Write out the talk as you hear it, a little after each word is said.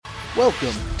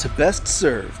Welcome to Best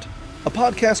Served, a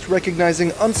podcast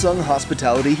recognizing unsung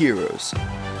hospitality heroes.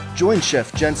 Join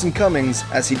Chef Jensen Cummings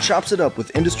as he chops it up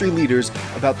with industry leaders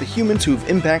about the humans who've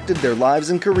impacted their lives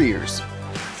and careers.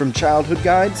 From childhood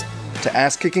guides to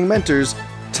ass-kicking mentors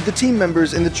to the team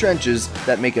members in the trenches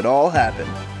that make it all happen.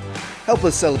 Help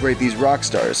us celebrate these rock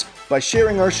stars by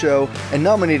sharing our show and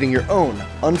nominating your own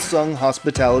unsung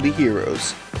hospitality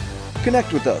heroes.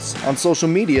 Connect with us on social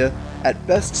media at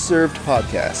Best Served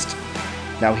Podcast.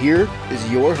 Now here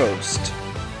is your host.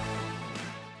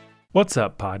 What's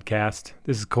up, podcast?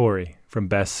 This is Corey from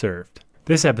Best Served.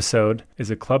 This episode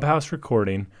is a Clubhouse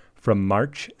recording from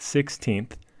March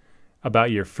 16th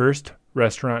about your first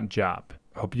restaurant job.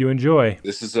 Hope you enjoy.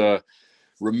 This is a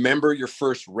remember your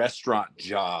first restaurant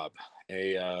job.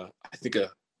 I think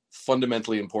a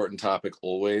fundamentally important topic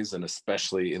always, and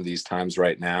especially in these times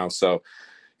right now. So,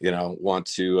 want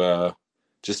to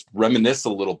just reminisce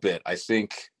a little bit. I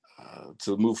think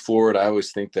to move forward, I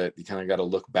always think that you kind of got to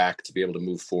look back to be able to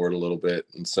move forward a little bit.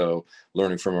 And so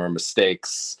learning from our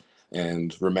mistakes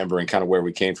and remembering kind of where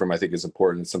we came from, I think is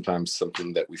important. It's sometimes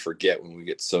something that we forget when we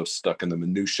get so stuck in the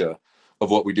minutia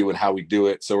of what we do and how we do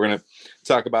it. So we're going to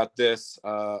talk about this.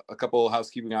 A couple of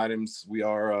housekeeping items. We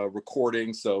are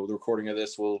recording. So the recording of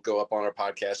this will go up on our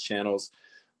podcast channels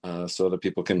so that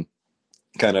people can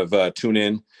kind of tune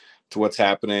in to what's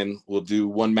happening. We'll do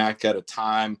one Mac at a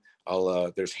time.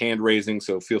 There's hand raising,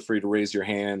 so feel free to raise your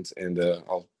hand, and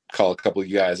I'll call a couple of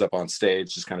you guys up on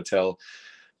stage, just kind of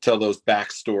tell those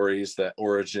backstories, that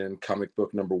origin comic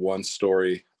book number one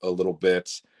story a little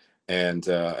bit, and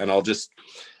I'll just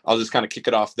kind of kick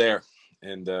it off there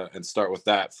and start with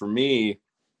that. For me,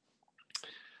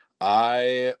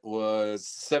 I was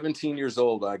 17 years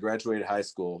old. I graduated high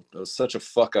school. I was such a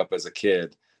fuck up as a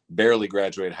kid. Barely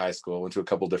graduated high school. I went to a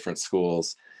couple different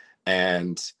schools,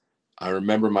 and I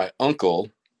remember my uncle,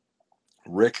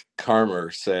 Rick Karmer,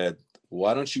 said,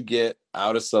 "Why don't you get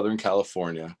out of Southern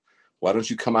California? Why don't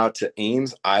you come out to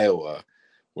Ames, Iowa,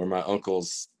 where my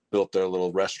uncles built their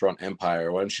little restaurant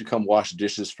empire? Why don't you come wash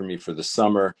dishes for me for the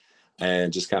summer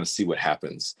and just kind of see what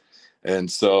happens?" And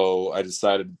so I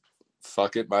decided,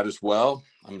 fuck it, might as well.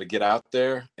 I'm going to get out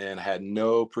there, and I had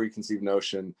no preconceived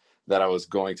notion that I was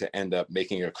going to end up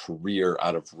making a career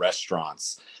out of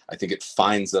restaurants. I think it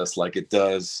finds us like it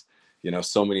does,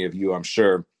 so many of you, I'm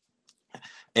sure.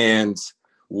 And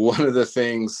one of the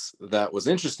things that was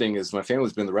interesting is my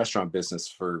family's been in the restaurant business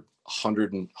for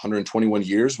 121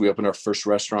 years. We opened our first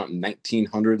restaurant in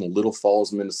 1900 in Little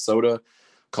Falls, Minnesota,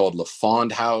 called La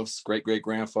Fond House.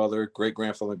 Great-great-grandfather,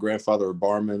 and grandfather were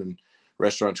barmen and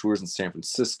restaurateurs in San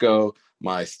Francisco.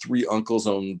 My three uncles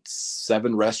owned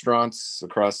 7 restaurants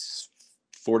across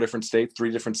 3 different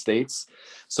states.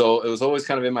 So it was always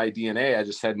kind of in my DNA. I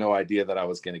just had no idea that I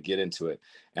was going to get into it.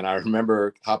 And I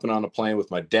remember hopping on a plane with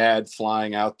my dad,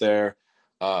 flying out there.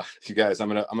 You guys, I'm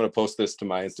gonna post this to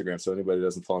my Instagram. So anybody who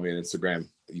doesn't follow me on Instagram,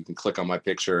 you can click on my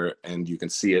picture and you can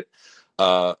see it.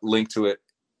 Link to it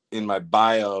in my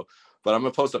bio. But I'm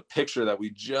gonna post a picture that we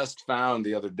just found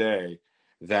the other day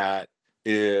that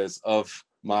is of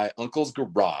my uncle's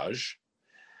garage,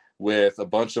 with a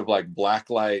bunch of like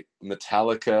Blacklight,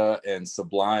 Metallica, and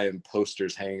Sublime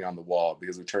posters hanging on the wall,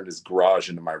 because we turned his garage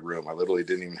into my room. I literally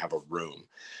didn't even have a room.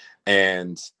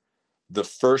 And the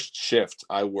first shift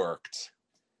I worked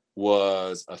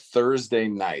was a Thursday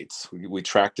night. We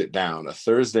tracked it down, a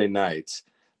Thursday night,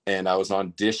 and I was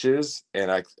on dishes,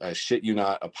 and I shit you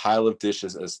not, a pile of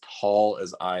dishes as tall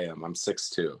as I am. I'm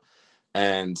 6'2".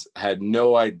 And had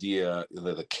no idea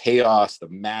that the chaos, the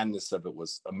madness of it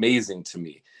was amazing to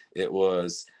me. It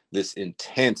was this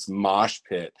intense mosh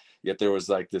pit, yet there was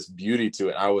like this beauty to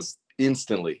it. I was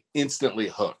instantly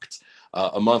hooked.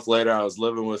 A month later, I was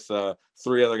living with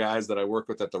 3 other guys that I work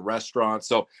with at the restaurant.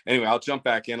 So anyway, I'll jump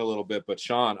back in a little bit. But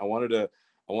Sean, I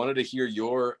wanted to hear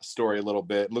your story a little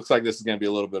bit. It looks like this is going to be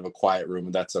a little bit of a quiet room,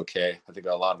 and that's okay. I think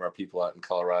a lot of our people out in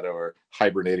Colorado are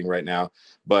hibernating right now,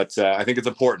 but I think it's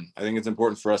important. I think it's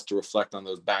important for us to reflect on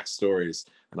those backstories,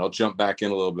 and I'll jump back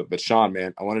in a little bit. But Sean,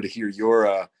 man, I wanted to hear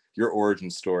your origin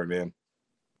story, man.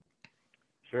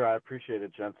 Sure, I appreciate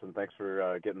it, Jensen. Thanks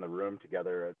for getting the room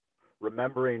together.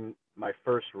 Remembering my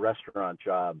first restaurant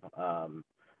job,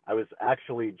 I was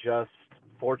actually just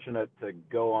fortunate to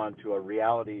go on to a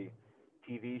reality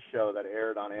TV show that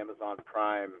aired on Amazon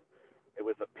Prime. It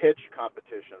was a pitch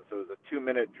competition, so it was a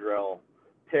 2-minute drill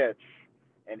pitch.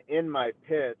 And in my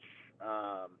pitch,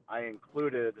 I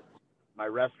included my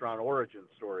restaurant origin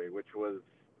story, which was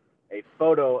a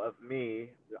photo of me.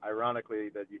 Ironically,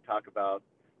 that you talk about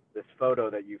this photo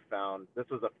that you found. This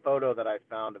was a photo that I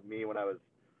found of me when I was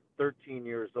 13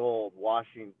 years old,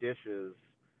 washing dishes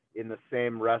in the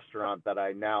same restaurant that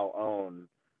I now own,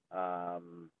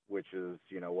 which is,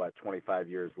 25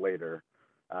 years later.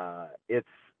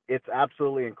 It's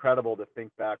absolutely incredible to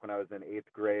think back when I was in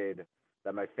 8th grade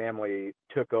that my family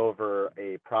took over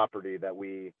a property that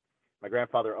my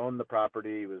grandfather owned the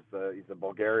property. He's a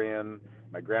Bulgarian.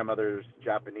 My grandmother's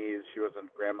Japanese. She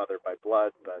wasn't grandmother by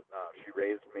blood, but she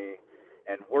raised me.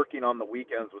 And working on the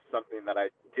weekends was something that I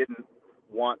didn't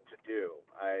want to do.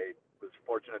 I was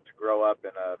fortunate to grow up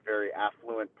in a very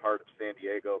affluent part of San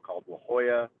Diego called La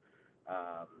Jolla.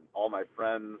 All my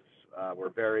friends were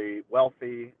very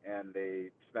wealthy, and they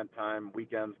spent time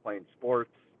weekends playing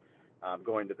sports,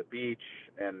 going to the beach,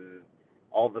 and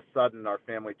all of a sudden our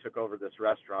family took over this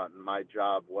restaurant, and my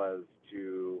job was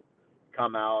to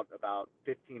come out about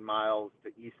 15 miles to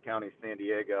East County, San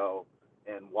Diego,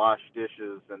 and wash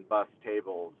dishes and bus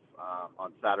tables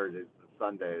on Saturdays and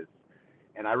Sundays.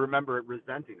 And I remember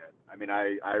resenting it. I mean,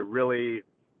 I really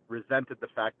resented the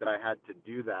fact that I had to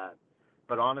do that.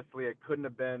 But honestly, I couldn't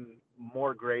have been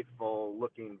more grateful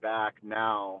looking back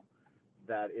now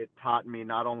that it taught me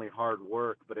not only hard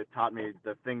work, but it taught me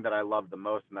the thing that I love the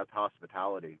most, and that's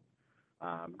hospitality.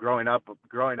 Growing up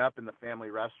in the family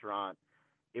restaurant,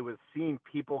 it was seeing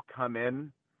people come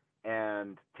in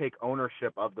and take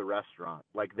ownership of the restaurant.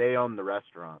 Like they own the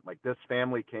restaurant. Like this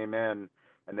family came in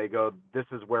and they go, "This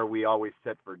is where we always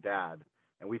sit for Dad,"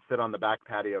 and we sit on the back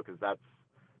patio because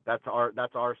that's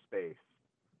our space.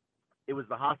 It was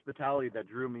the hospitality that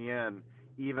drew me in,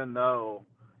 even though,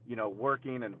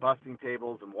 working and busting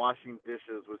tables and washing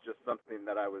dishes was just something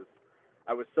that I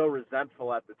was so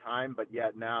resentful at the time, but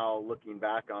yet now looking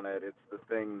back on it, it's the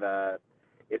thing that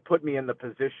it put me in the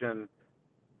position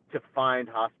to find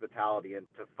hospitality and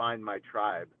to find my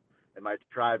tribe. And my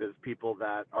tribe is people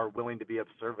that are willing to be of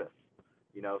service.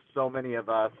 So many of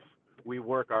us, we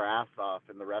work our ass off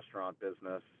in the restaurant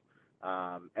business,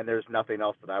 and there's nothing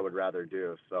else that I would rather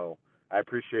do. So I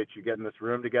appreciate you getting this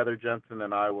room together, Jensen,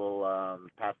 and I will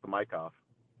pass the mic off.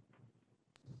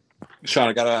 Sean,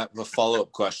 I got a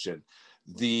follow-up question.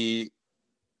 You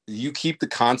keep the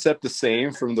concept the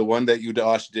same from the one that you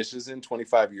washed dishes in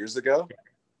 25 years ago?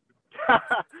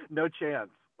 No chance.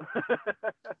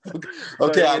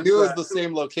 Okay, I knew it was the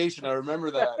same location. I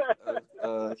remember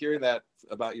that, hearing that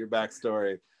about your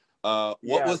backstory.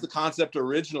 What was the concept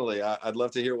originally? I'd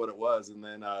love to hear what it was, and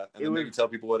then maybe tell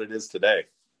people what it is today.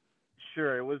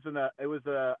 Sure, it was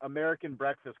a American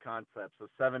breakfast concept. So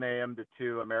 7 a.m. to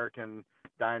 2, American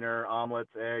diner, omelets,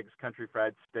 eggs, country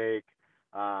fried steak.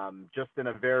 Just in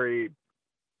a very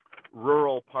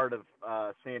rural part of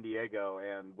San Diego.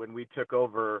 And when we took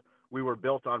over, we were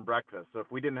built on breakfast. So if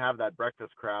we didn't have that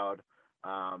breakfast crowd,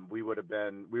 we would have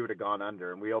gone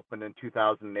under. And we opened in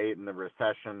 2008 in the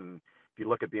recession. If you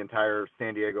look at the entire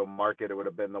San Diego market, it would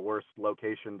have been the worst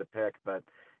location to pick, but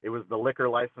it was the liquor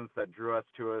license that drew us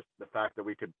to it, the fact that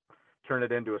we could turn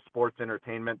it into a sports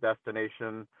entertainment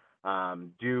destination,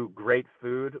 do great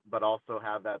food, but also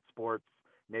have that sports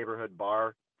neighborhood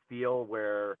bar feel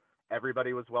where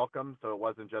everybody was welcome. So it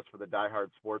wasn't just for the diehard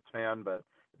sports fan, but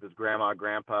if it was grandma,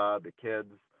 grandpa, the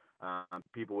kids,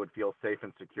 people would feel safe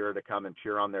and secure to come and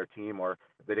cheer on their team, or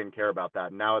if they didn't care about that.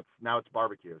 And now it's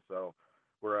barbecue. So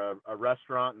we're a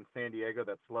restaurant in San Diego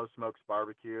that slow smokes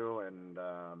barbecue, and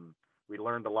we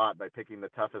learned a lot by picking the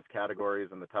toughest categories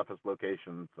and the toughest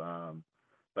locations.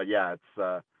 But yeah,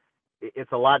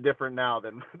 it's a lot different now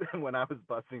than when I was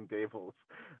busting tables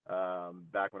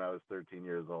back when I was 13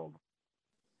 years old.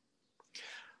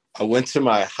 I went to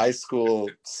my high school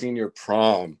senior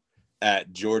prom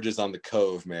at George's on the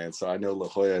Cove, man. So I know La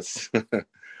Jolla.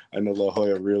 I know La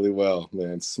Jolla really well,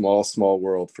 man. Small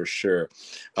world for sure.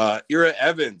 Ira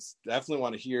Evans, definitely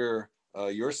want to hear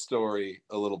your story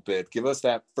a little bit. Give us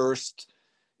that first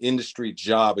industry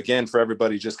job. Again, for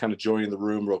everybody just kind of joining the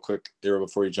room real quick, Ira,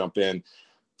 before you jump in.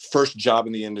 First job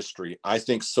in the industry, I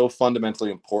think so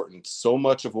fundamentally important. So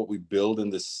much of what we build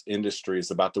in this industry is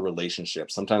about the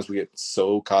relationship. Sometimes we get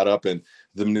so caught up in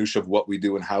the minutia of what we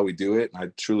do and how we do it. And I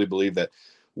truly believe that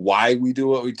why we do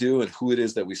what we do and who it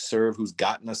is that we serve, who's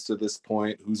gotten us to this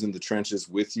point, who's in the trenches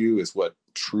with you is what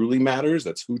truly matters.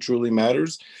 That's who truly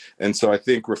matters. And so I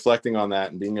think reflecting on that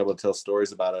and being able to tell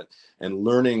stories about it and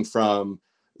learning from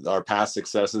our past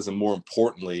successes and more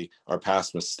importantly, our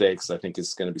past mistakes, I think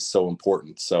is going to be so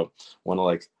important. So I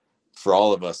want to for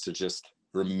all of us to just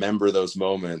remember those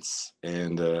moments.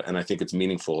 And I think it's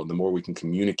meaningful. And the more we can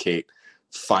communicate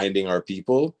finding our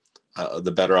people,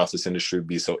 the better off this industry would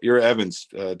be. So Ira Evans,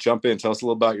 jump in, tell us a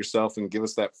little about yourself and give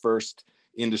us that first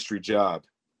industry job.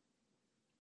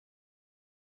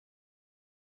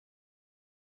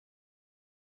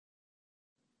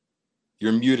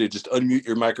 You're muted. Just unmute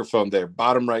your microphone there.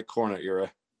 Bottom right corner,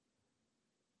 Ira.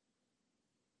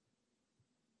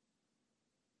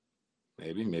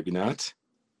 Maybe, maybe not.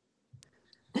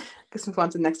 Guess move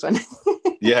on to the next one.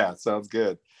 Yeah, sounds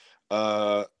good.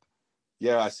 Yeah,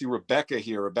 I see Rebecca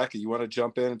here. Rebecca, you want to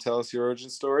jump in and tell us your origin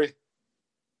story?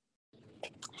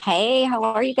 Hey, how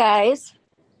are you guys?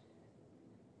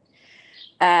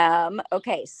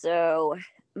 Okay, so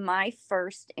my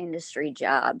first industry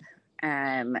job,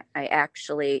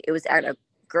 it was at a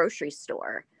grocery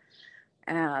store.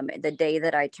 The day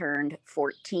that I turned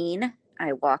 14,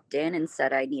 I walked in and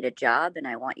said, I need a job and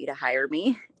I want you to hire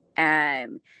me.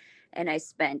 And I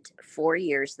spent 4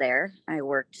 years there. I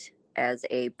worked as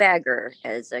a bagger,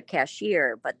 as a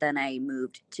cashier, but then I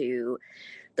moved to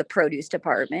the produce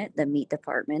department, the meat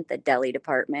department, the deli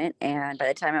department. And by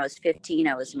the time I was 15,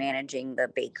 I was managing the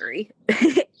bakery.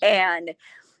 And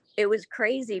it was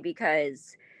crazy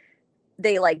because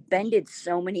they like bended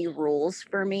so many rules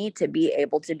for me to be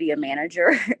able to be a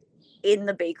manager in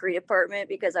the bakery department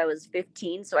because I was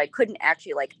 15. So I couldn't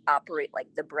actually like operate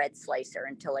like the bread slicer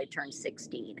until I turned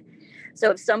 16. So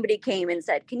if somebody came and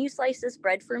said, can you slice this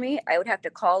bread for me? I would have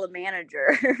to call a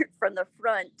manager from the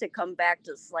front to come back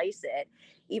to slice it,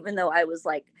 even though I was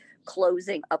like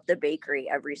closing up the bakery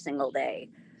every single day.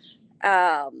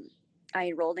 I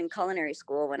enrolled in culinary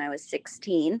school when I was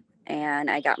 16 and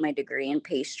I got my degree in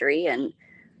pastry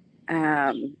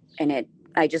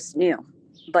I just knew,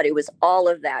 but it was all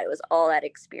of that. It was all that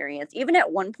experience. Even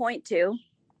at one point too,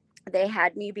 they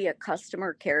had me be a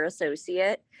customer care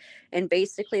associate. And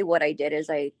basically what I did is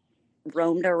I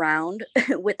roamed around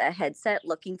with a headset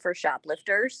looking for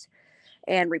shoplifters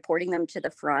and reporting them to the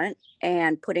front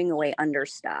and putting away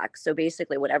understock. So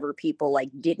basically whatever people like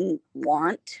didn't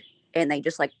want and they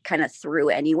just like kind of threw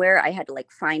anywhere, I had to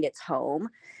like find its home.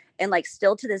 And like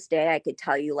still to this day, I could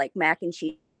tell you like mac and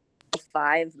cheese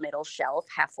 5 middle shelf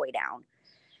halfway down,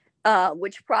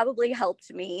 which probably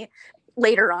helped me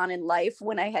later on in life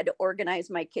when I had to organize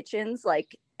my kitchens.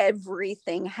 Like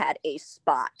everything had a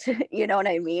spot, you know what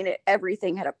I mean?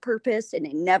 Everything had a purpose and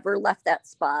it never left that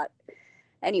spot.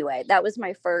 Anyway, that was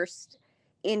my first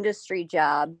industry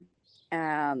job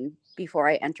before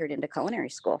I entered into culinary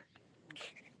school.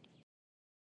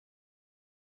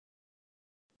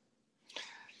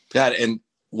 God, and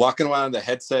walking around the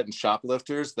headset and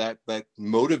shoplifters, that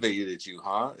motivated you,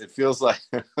 huh? It feels like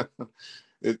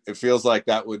it feels like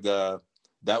that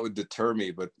would deter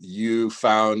me, but you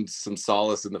found some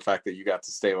solace in the fact that you got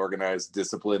to stay organized,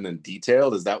 disciplined, and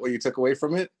detailed. Is that what you took away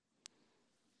from it?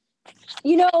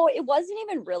 You know, it wasn't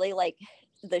even really like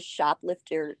the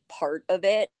shoplifter part of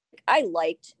it. I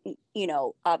liked, you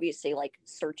know, obviously like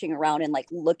searching around and like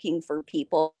looking for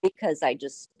people because I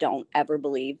just don't ever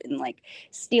believe in like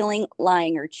stealing,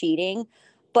 lying, or cheating.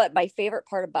 But my favorite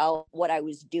part about what I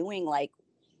was doing like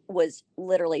was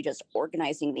literally just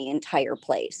organizing the entire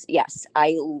place. Yes,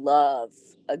 I love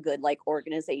a good like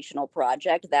organizational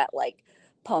project that like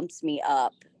pumps me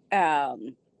up.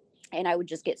 And I would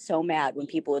just get so mad when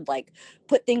people would like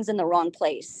put things in the wrong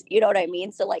place. You know what I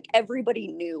mean? So like everybody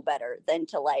knew better than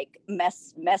to like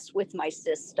mess with my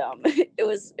system. It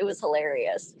was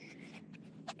hilarious.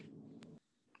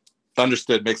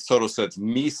 Understood. Makes total sense.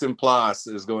 Mise en place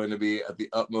is going to be at the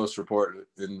utmost report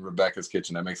in Rebecca's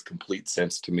kitchen. That makes complete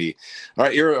sense to me. All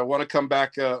right, Ira, I want to come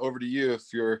back over to you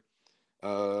if you're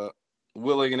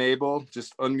willing and able.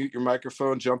 Just unmute your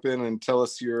microphone, jump in, and tell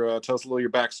us a little your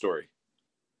backstory.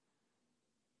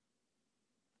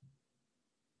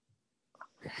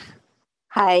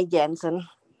 Hi, Jensen.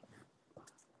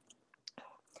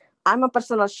 I'm a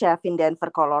personal chef in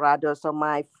Denver, Colorado. So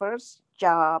my first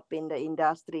job in the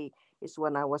industry is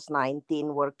when I was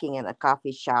 19, working in a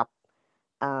coffee shop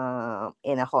in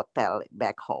a hotel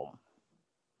back home.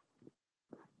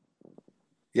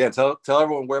 Yeah, tell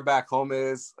everyone where back home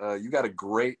is. You got a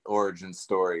great origin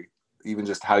story, even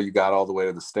just how you got all the way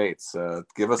to the States.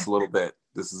 Give us a little bit.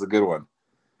 This is a good one.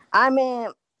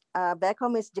 Back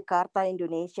home is Jakarta,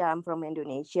 Indonesia. I'm from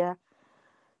Indonesia.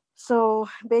 So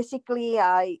basically,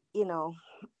 I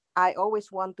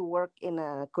always want to work in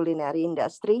a culinary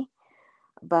industry.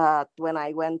 But when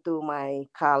I went to my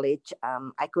college,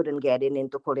 I couldn't get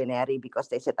into culinary because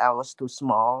they said I was too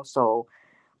small. So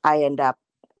I ended up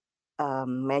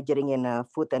majoring in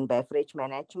food and beverage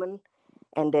management.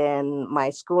 And then my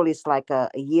school is like a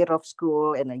year of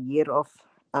school and a year of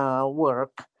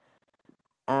work.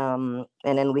 And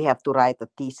then we have to write a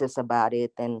thesis about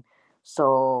it. And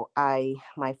so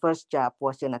my first job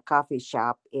was in a coffee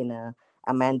shop in a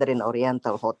Mandarin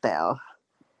Oriental hotel.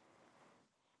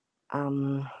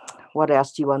 What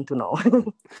else do you want to know?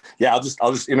 Yeah,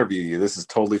 I'll just interview you. This is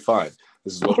totally fine.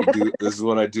 This is what we do. This is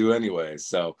what I do anyway.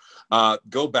 So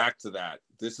go back to that.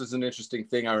 This is an interesting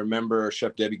thing. I remember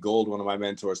Chef Debbie Gold, one of my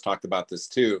mentors, talked about this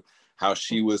too, how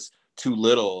she was too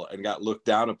little and got looked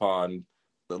down upon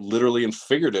literally and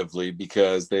figuratively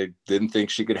because they didn't think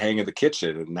she could hang in the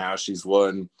kitchen. And now she's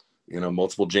won,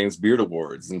 multiple James Beard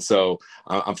Awards. And so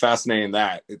I'm fascinated in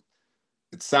that. It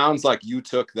sounds like you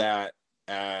took that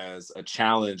as a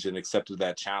challenge and accepted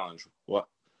that challenge.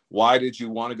 Why did you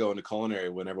want to go into culinary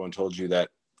when everyone told you that,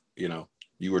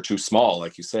 you were too small?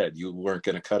 Like you said, you weren't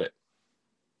going to cut it.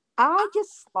 I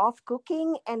just love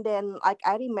cooking. And then I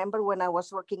remember when I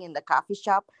was working in the coffee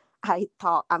shop,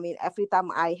 every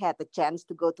time I had the chance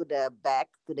to go to the back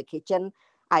to the kitchen,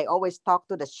 I always talk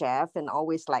to the chef and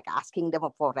always asking them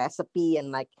for recipe.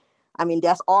 And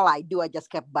that's all I do. I just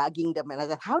kept bugging them. And I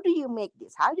said, how do you make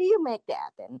this? How do you make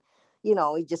that? And,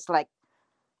 it's just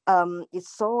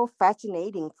it's so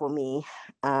fascinating for me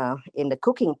in the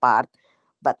cooking part.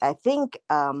 But I think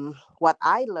what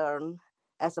I learned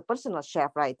as a personal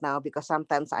chef right now, because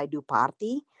sometimes I do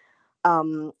party,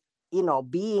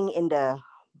 being in the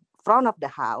front of the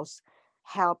house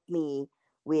helped me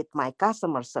with my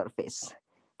customer service.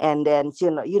 And then,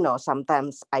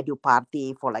 sometimes I do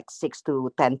party for 6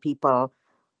 to 10 people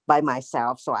by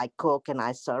myself. So I cook and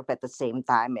I serve at the same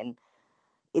time. And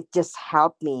it just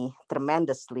helped me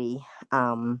tremendously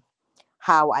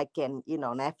how I can,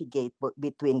 navigate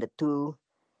between the two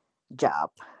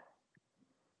jobs.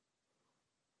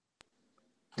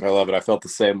 I love it. I felt the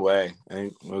same way. I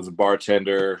was a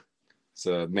bartender, as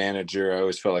a manager. I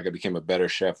always felt like I became a better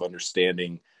chef,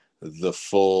 understanding the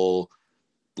full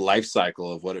life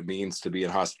cycle of what it means to be in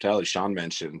hospitality. Sean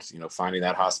mentioned, finding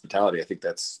that hospitality. I think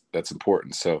that's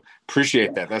important. So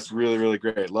appreciate that. That's really, really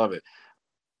great. Love it.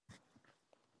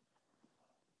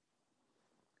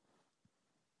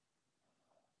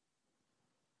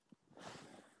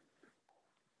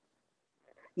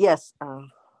 Yes. I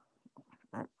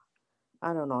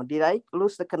don't know. Did I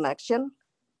lose the connection?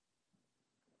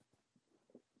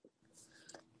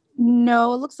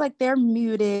 No, it looks like they're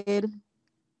muted.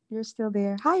 You're still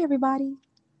there. Hi, everybody.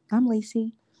 I'm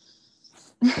Lacey.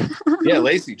 Yeah,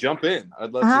 Lacey, jump in.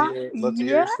 I'd love to hear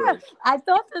your story. I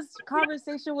thought this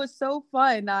conversation was so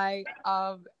fun. I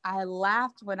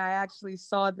laughed when I actually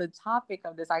saw the topic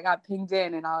of this. I got pinged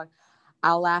in, and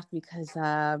I laughed because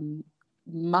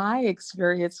my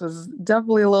experience was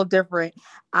definitely a little different.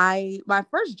 My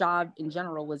first job in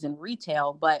general was in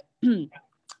retail, but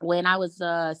when I was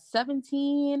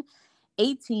 17,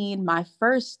 18, my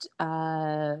first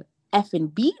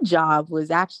F&B job was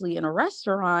actually in a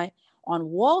restaurant on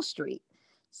Wall Street.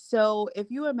 So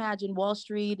if you imagine Wall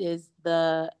Street is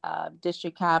the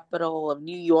district capital of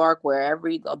New York, where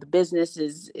the business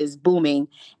is booming,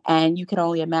 and you can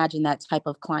only imagine that type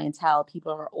of clientele.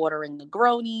 People are ordering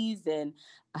Negronis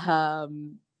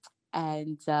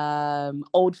and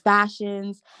old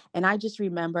fashions. And I just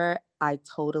remember I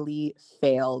totally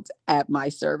failed at my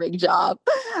serving job.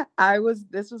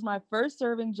 This was my first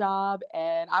serving job,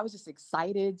 and I was just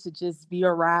excited to just be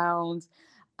around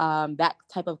that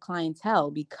type of clientele,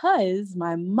 because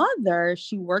my mother,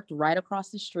 she worked right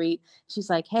across the street. She's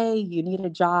like, hey, you need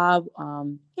a job,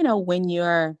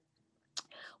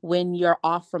 when you're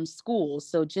off from school.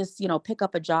 So just, pick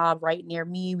up a job right near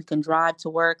me. We can drive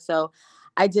to work. So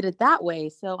I did it that way.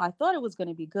 So I thought it was going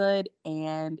to be good,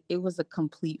 and it was a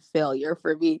complete failure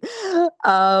for me.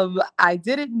 I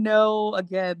didn't know,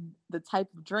 again, the type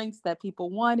of drinks that people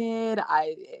wanted.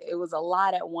 It was a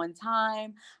lot at one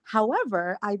time.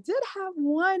 However, I did have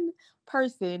one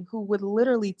person who would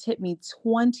literally tip me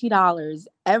 $20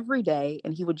 every day,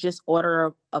 and he would just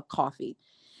order a coffee.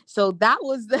 So that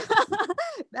was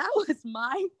that was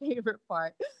my favorite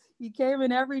part. He came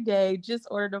in every day, just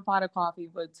ordered a pot of coffee,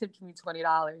 but tipped me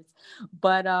 $20.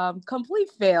 But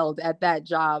complete failed at that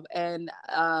job. And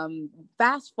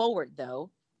fast forward,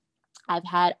 though, I've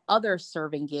had other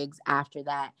serving gigs after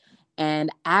that, and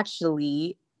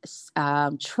actually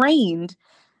trained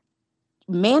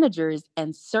managers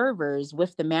and servers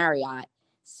with the Marriott.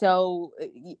 So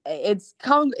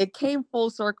it came full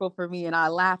circle for me, and I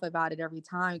laugh about it every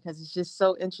time because it's just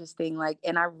so interesting.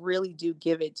 And I really do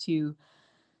give it to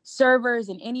servers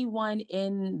and anyone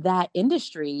in that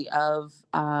industry of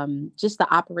just the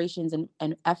operations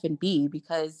and F&B,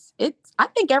 because I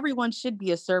think everyone should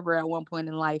be a server at one point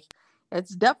in life.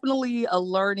 It's definitely a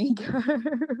learning curve.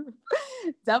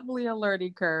 Definitely a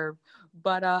learning curve.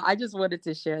 But I just wanted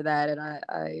to share that. And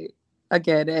I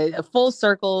again, a full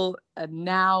circle.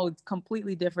 Now it's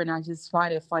completely different. I just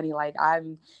find it funny.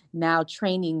 I'm now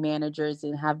training managers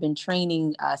and have been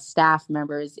training staff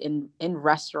members in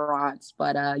restaurants.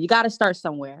 But you got to start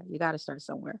somewhere.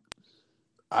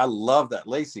 I love that,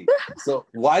 Lacey. So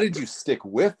why did you stick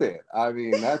with it? I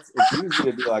mean, it's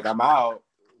easy to be like, I'm out.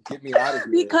 Get me out of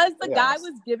here. Because the guy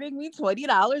was giving me $20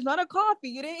 on a coffee.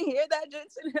 You didn't hear that,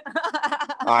 Jensen?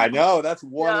 I know. That's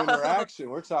one interaction.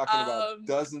 We're talking about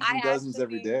dozens and dozens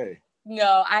every day.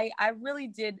 No, I really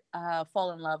did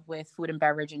fall in love with food and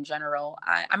beverage in general.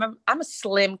 I'm a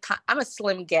slim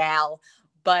gal,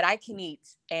 but I can eat.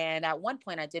 And at one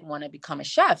point, I did want to become a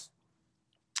chef.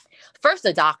 First,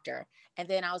 a doctor. And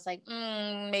then I was like,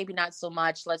 maybe not so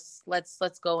much. Let's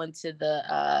go into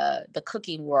the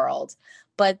cooking world.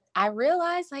 But I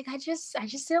realized like I just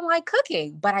didn't like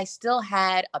cooking, but I still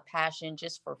had a passion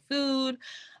just for food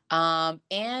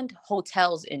and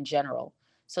hotels in general.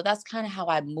 So that's kind of how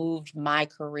I moved my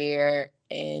career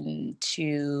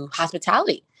into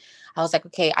hospitality. I was like,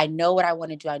 okay, I know what I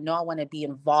want to do. I know I want to be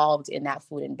involved in that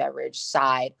food and beverage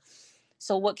side.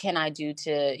 So what can I do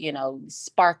to,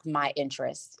 spark my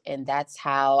interest? And that's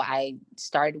how I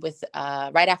started with,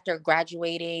 right after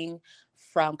graduating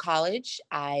from college,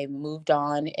 I moved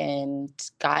on and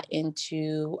got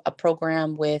into a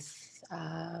program with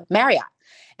Marriott.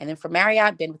 And then from Marriott,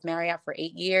 I've been with Marriott for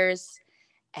 8 years.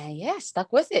 And yeah,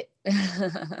 stuck with it.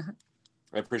 I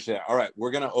appreciate it. All right,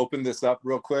 we're going to open this up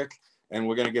real quick, and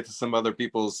we're going to get to some other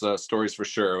people's stories for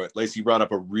sure. Lacey brought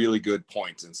up a really good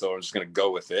point, and so I'm just going to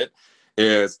go with it.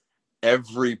 Is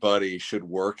everybody should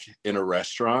work in a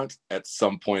restaurant at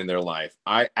some point in their life.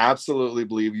 I absolutely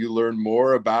believe you learn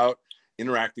more about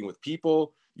interacting with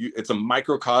people. It's a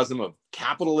microcosm of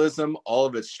capitalism, all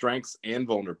of its strengths and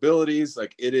vulnerabilities.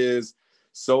 Like, it is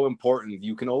so important.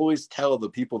 You can always tell the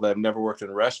people that have never worked in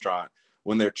a restaurant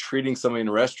when they're treating somebody in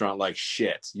a restaurant like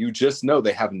shit. You just know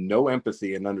they have no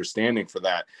empathy and understanding for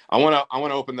that. I want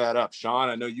to open that up. Sean,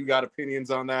 I know you got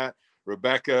opinions on that.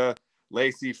 Rebecca,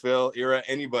 Lacey, Phil, Ira,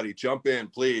 anybody jump in,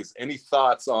 please. Any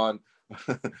thoughts on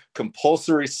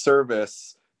compulsory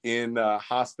service in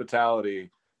hospitality?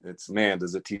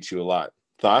 Does it teach you a lot?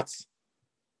 Thoughts?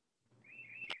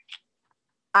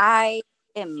 I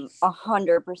am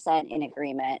 100% in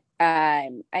agreement. I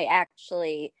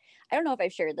don't know if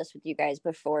I've shared this with you guys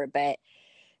before, but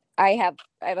I have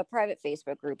a private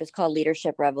Facebook group. It's called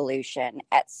Leadership Revolution.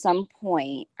 At some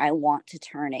point, I want to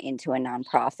turn it into a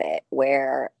nonprofit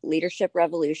where Leadership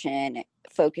Revolution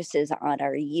focuses on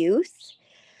our youth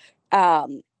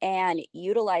and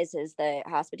utilizes the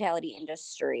hospitality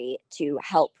industry to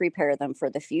help prepare them for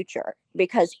the future,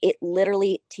 because it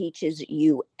literally teaches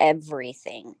you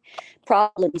everything: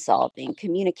 problem solving,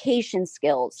 communication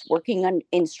skills, working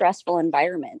in stressful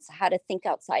environments, how to think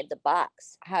outside the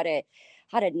box, how to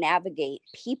navigate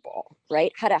people,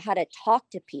 right? How to talk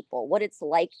to people, what it's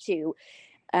like to,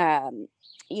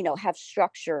 have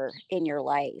structure in your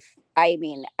life. I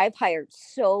mean, I've hired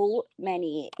so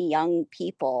many young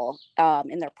people,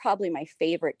 and they're probably my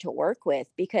favorite to work with,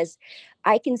 because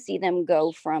I can see them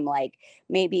go from like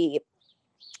maybe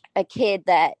a kid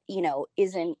that,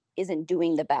 isn't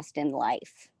doing the best in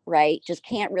life, right? Just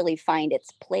can't really find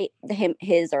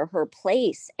his or her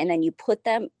place. And then you put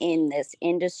them in this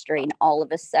industry, and all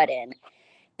of a sudden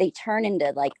they turn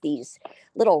into like these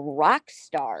little rock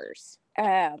stars.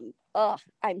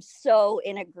 I'm so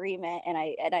in agreement, and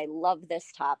I love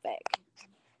this topic.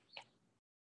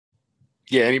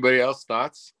 Yeah. Anybody else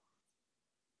thoughts?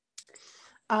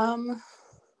 I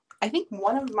think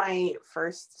one of my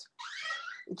first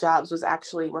jobs was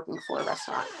actually working for a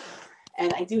restaurant,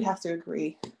 and I do have to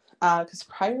agree, because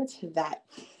prior to that,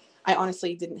 I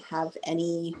honestly didn't have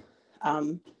any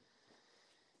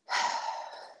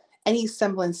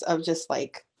semblance of just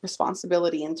like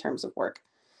responsibility in terms of work.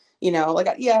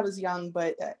 I was young,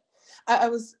 but I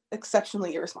was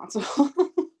exceptionally irresponsible.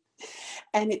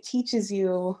 And it teaches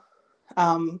you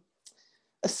a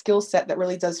skill set that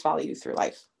really does follow you through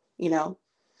life,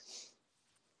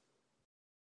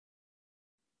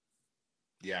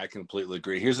 Yeah, I completely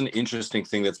agree. Here's an interesting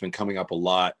thing that's been coming up a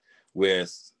lot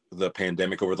with the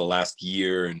pandemic over the last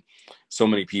year, and so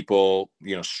many people,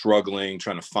 struggling,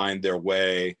 trying to find their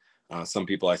way. Some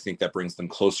people, I think that brings them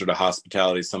closer to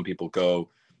hospitality. Some people go,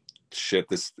 shit,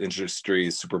 this industry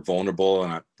is super vulnerable,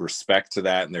 and I respect to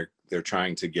that. And they're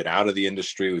trying to get out of the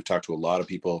industry. We've talked to a lot of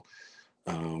people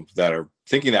that are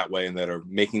thinking that way and that are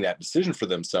making that decision for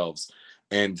themselves.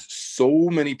 And so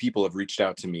many people have reached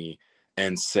out to me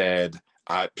and said,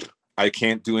 I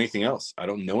can't do anything else. I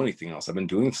don't know anything else. I've been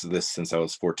doing this since I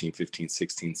was 14, 15,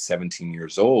 16, 17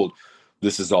 years old.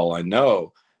 This is all I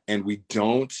know. And we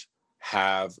don't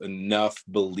have enough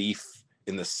belief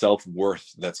in the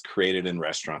self-worth that's created in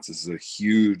restaurants. This is a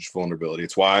huge vulnerability.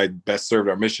 It's why Best Served,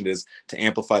 our mission is to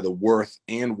amplify the worth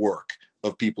and work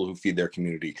of people who feed their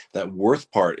community. That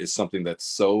worth part is something that's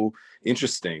so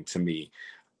interesting to me.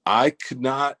 I could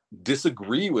not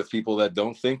disagree with people that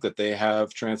don't think that they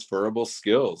have transferable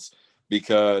skills,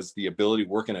 because the ability to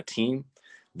work in a team,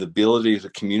 the ability to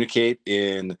communicate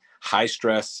in high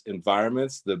stress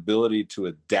environments, the ability to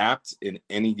adapt in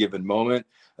any given moment,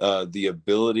 the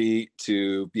ability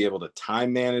to be able to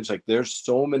time manage. Like, there's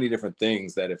so many different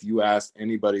things that if you ask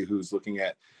anybody who's looking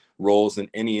at roles in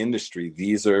any industry,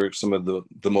 these are some of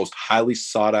the most highly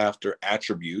sought after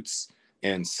attributes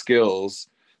and skills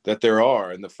that there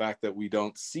are. And the fact that we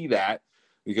don't see that,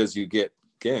 because you get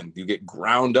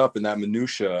ground up in that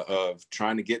minutia of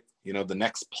trying to get, the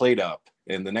next plate up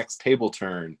and the next table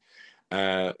turn,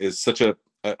 is such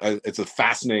it's a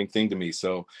fascinating thing to me.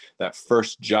 So that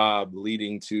first job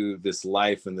leading to this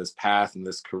life and this path and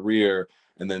this career,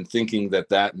 and then thinking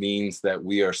that means that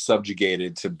we are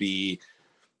subjugated to be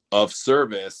of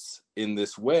service in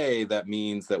this way, that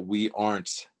means that we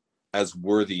aren't as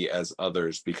worthy as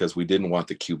others, because we didn't want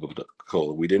the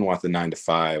cubicle, we didn't want the 9 to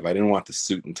 5, I didn't want the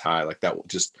suit and tie. Like, that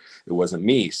just, it wasn't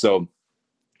me. So,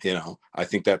 I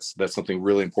think that's something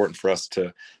really important for us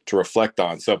to reflect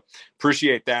on. So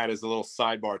appreciate that as a little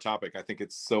sidebar topic. I think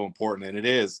it's so important, and it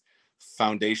is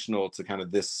foundational to kind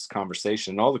of this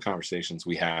conversation and all the conversations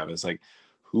we have. Is like,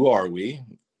 who are we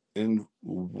and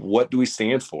what do we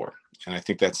stand for? And I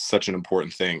think that's such an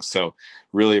important thing. So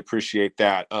really appreciate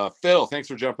that. Phil, thanks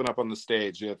for jumping up on the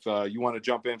stage. If you want to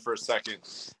jump in for a second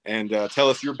and tell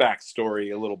us your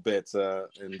backstory a little bit,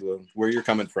 and where you're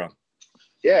coming from.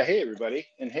 Yeah, hey everybody,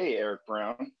 and hey Eric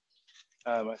Brown.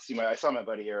 I saw my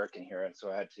buddy Eric in here, and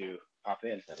so I had to pop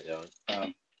in.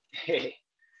 Hey,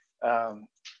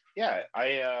 yeah,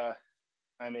 I've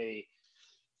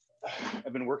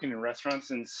been working in restaurants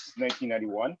since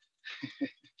 1991.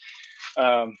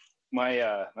 My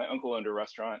uncle owned a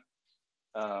restaurant,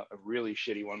 a really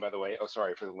shitty one, by the way. Oh,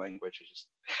 sorry for the language.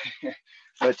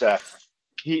 But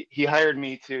he hired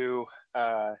me to.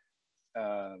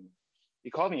 He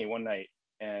called me one night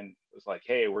and was like,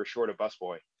 "Hey, we're short a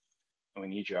busboy, and we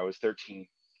need you." I was 13,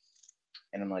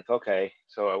 and I'm like, "Okay."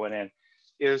 So I went in.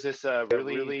 It was this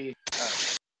really.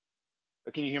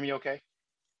 Can you hear me? Okay.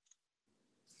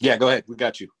 Yeah, go ahead. We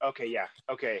got you. Okay. Yeah.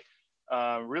 Okay.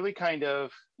 Really kind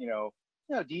of,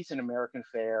 decent American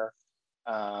fare,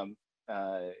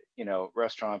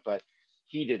 restaurant, but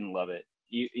he didn't love it.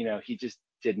 He just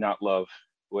did not love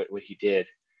what he did,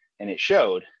 and it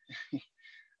showed.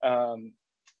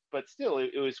 But still,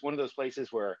 it was one of those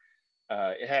places where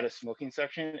it had a smoking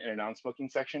section and a non-smoking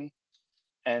section,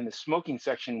 and the smoking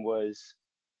section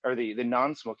the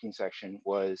non-smoking section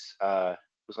was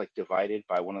like divided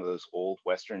by one of those old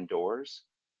Western doors.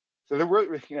 So there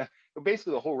were,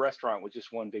 basically the whole restaurant was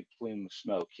just one big plume of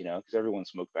smoke, because everyone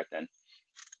smoked back then.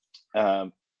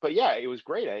 But yeah, it was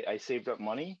great. I saved up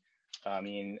money.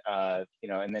 And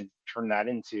then turned that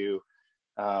into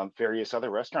various other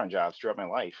restaurant jobs throughout my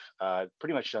life.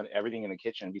 Pretty much done everything in the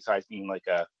kitchen besides being like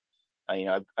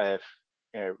I have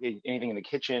anything in the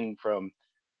kitchen from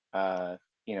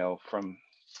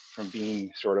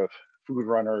being sort of food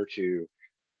runner to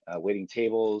waiting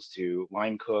tables to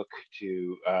line cook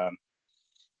to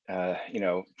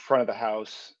front of the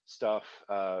house stuff,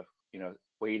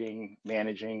 waiting,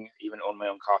 managing, even own my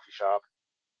own coffee shop.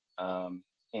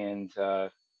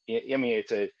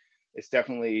 It's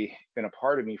definitely been a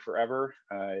part of me forever.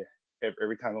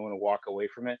 Every time I want to walk away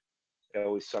from it, it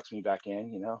always sucks me back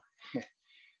in,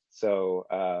 So,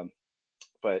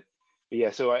 but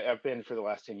yeah, so I've been for the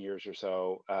last 10 years or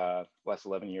so, last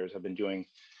 11 years, I've been doing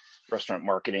restaurant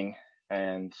marketing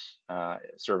and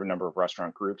serve a number of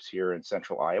restaurant groups here in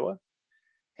central Iowa.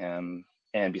 And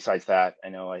besides that, I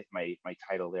know my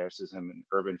title there says I'm an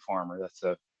urban farmer. That's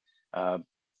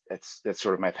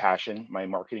sort of my passion. My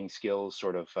marketing skills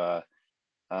sort of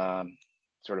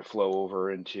flow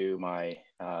over into my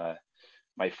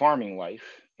my farming life.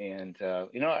 And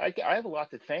I have a lot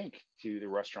to thank to the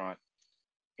restaurant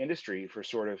industry for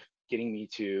sort of getting me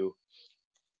to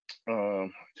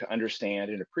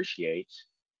understand and appreciate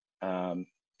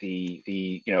the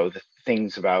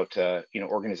things about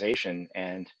organization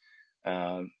and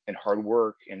hard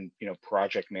work and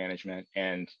project management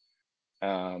and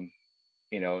and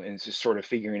just sort of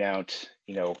figuring out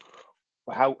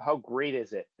how great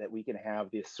is it that we can have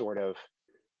this sort of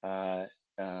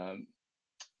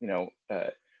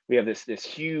we have this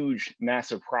huge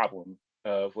massive problem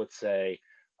of, let's say,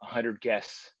 100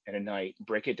 guests in a night,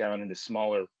 break it down into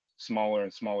smaller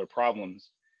and smaller problems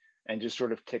and just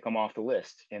sort of tick them off the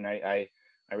list. And I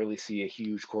really see a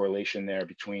huge correlation there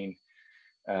between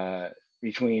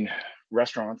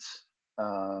restaurants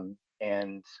and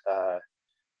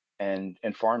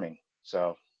and farming.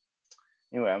 So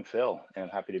anyway, I'm Phil, and I'm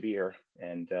happy to be here.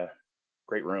 And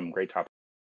great room, great topic.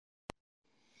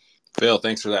 Phil,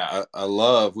 thanks for that. I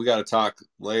love, we got to talk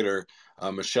later.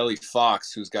 Michelle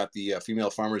Fox, who's got the Female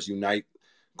Farmers Unite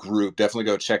group. Definitely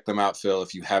go check them out, Phil,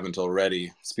 if you haven't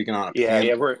already. Speaking on a panel.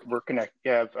 Yeah, we're connected.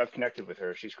 Yeah, I've connected with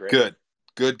her. She's great. Good.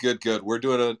 We're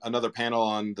doing another panel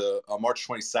on the March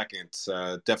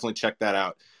 22nd. Definitely check that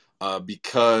out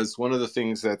because one of the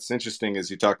things that's interesting is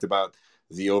you talked about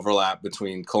the overlap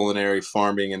between culinary,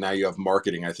 farming, and now you have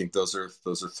marketing. I think those are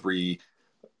three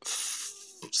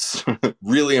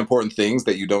really important things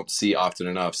that you don't see often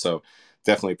enough. So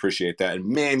definitely appreciate that. And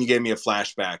man, you gave me a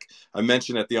flashback. I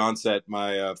mentioned at the onset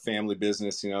my family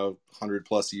business,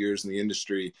 100+ years in the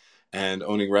industry and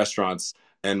owning restaurants.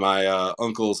 And my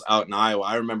uncles out in Iowa,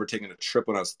 I remember taking a trip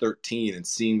when I was 13 and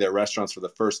seeing their restaurants for the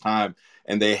first time.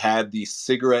 And they had the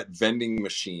cigarette vending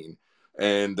machine.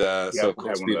 And so, of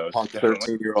course, being a punk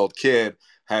 13-year-old kid,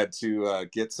 had to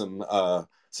get some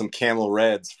Camel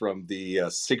Reds from the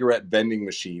cigarette vending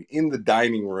machine in the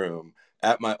dining room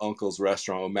at my uncle's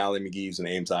restaurant, O'Malley McGee's in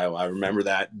Ames, Iowa. I remember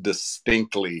that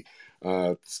distinctly.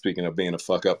 Speaking of being a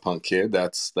fuck-up punk kid,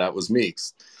 that was me.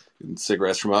 And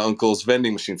cigarettes from my uncle's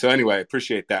vending machine. So anyway, I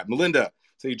appreciate that. Melinda,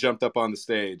 so you jumped up on the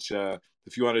stage.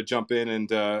 If you want to jump in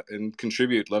and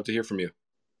contribute, love to hear from you.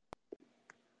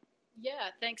 Yeah,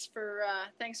 thanks for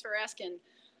asking.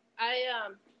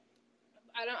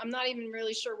 I'm not even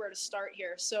really sure where to start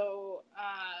here. So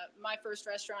my first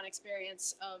restaurant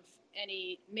experience of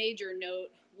any major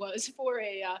note was for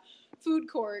a food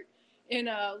court in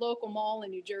a local mall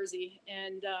in New Jersey.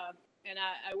 And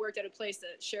I worked at a place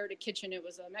that shared a kitchen. It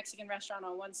was a Mexican restaurant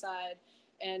on one side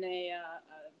and a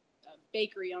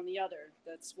bakery on the other.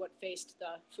 That's what faced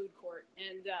the food court.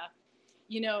 And,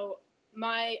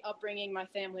 my upbringing, my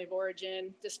family of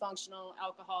origin, dysfunctional,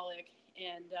 alcoholic,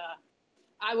 and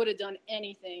I would have done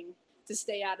anything to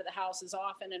stay out of the house as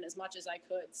often and as much as I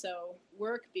could. So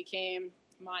work became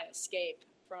my escape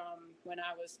from when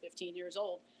I was 15 years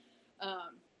old.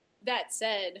 That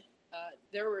said,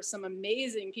 there were some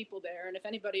amazing people there. And if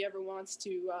anybody ever wants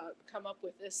to come up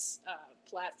with this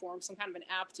platform, some kind of an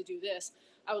app to do this,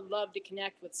 I would love to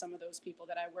connect with some of those people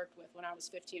that I worked with when I was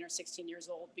 15 or 16 years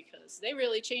old, because they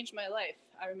really changed my life.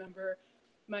 I remember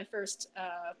my first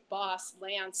boss,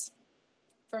 Lance,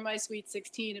 for my Sweet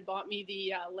 16, had bought me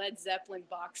the Led Zeppelin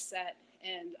box set.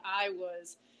 And I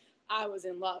was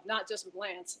in love, not just with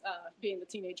Lance, being the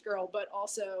teenage girl, but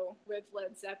also with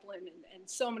Led Zeppelin, and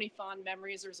so many fond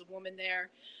memories. There's a woman there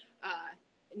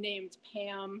named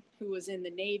Pam who was in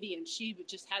the Navy, and she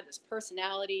just had this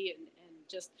personality, and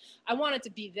just, I wanted to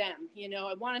be them.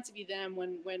 I wanted to be them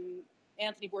when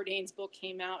Anthony Bourdain's book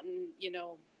came out, and,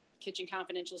 Kitchen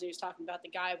Confidentials, and he was talking about the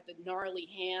guy with the gnarly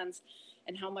hands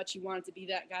and how much he wanted to be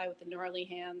that guy with the gnarly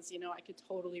hands. I could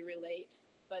totally relate.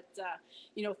 But,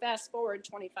 fast forward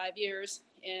 25 years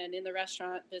and in the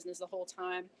restaurant business the whole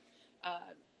time,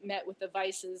 met with the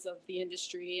vices of the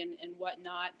industry and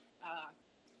whatnot.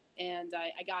 And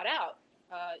I got out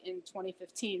in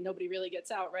 2015. Nobody really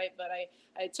gets out, right? But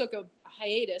I took a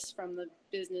hiatus from the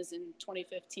business in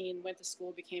 2015, went to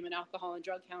school, became an alcohol and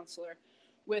drug counselor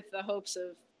with the hopes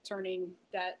of turning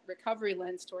that recovery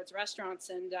lens towards restaurants.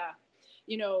 And,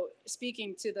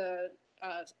 speaking to the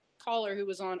caller who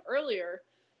was on earlier,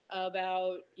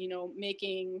 about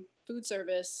making food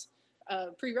service a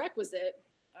prerequisite,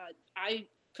 I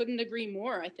couldn't agree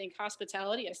more. I think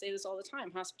hospitality, I say this all the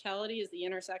time, hospitality is the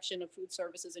intersection of food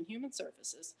services and human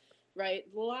services, right?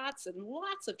 Lots and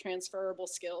lots of transferable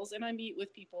skills, and I meet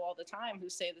with people all the time who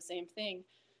say the same thing.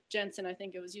 Jensen, I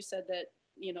think it was you said that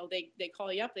they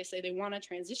call you up, they say they want to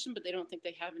transition, but they don't think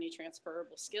they have any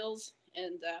transferable skills.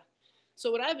 And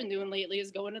so what I've been doing lately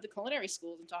is going to the culinary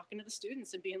schools and talking to the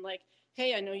students and being like,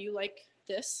 hey, I know you like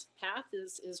this path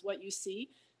is what you see.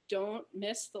 Don't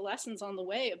miss the lessons on the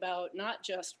way about not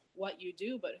just what you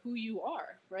do, but who you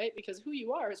are, right? Because who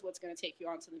you are is what's going to take you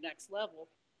on to the next level.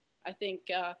 I think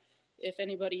if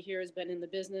anybody here has been in the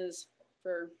business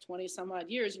for 20 some odd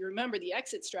years, you remember the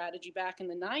exit strategy back in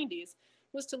the 90s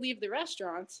was to leave the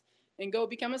restaurants and go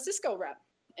become a Cisco rep.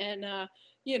 And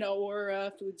or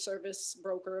a food service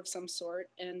broker of some sort.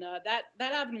 And that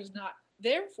avenue is not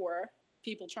there for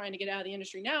people trying to get out of the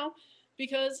industry now,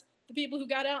 because the people who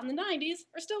got out in the 90s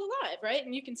are still alive, right?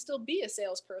 And you can still be a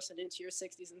salesperson into your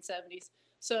 60s and 70s.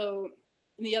 So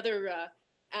the other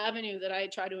avenue that I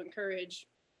try to encourage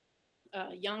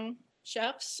young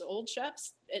chefs, old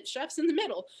chefs, chefs in the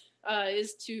middle,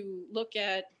 is to look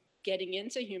at getting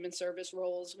into human service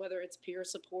roles, whether it's peer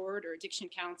support or addiction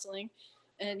counseling.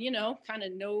 And, kind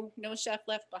of no chef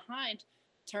left behind.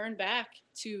 turn back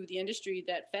to the industry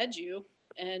that fed you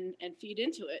and feed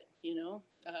into it,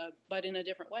 but in a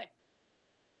different way.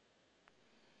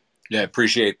 Yeah,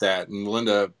 appreciate that. And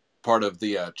Linda, part of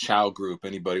the Chow group,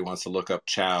 anybody wants to look up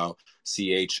Chow,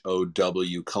 CHOW,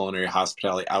 Culinary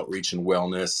Hospitality Outreach and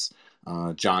Wellness.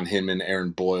 John Hinman,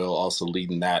 Aaron Boyle also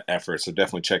leading that effort. So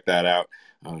definitely check that out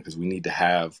because we need to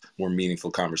have more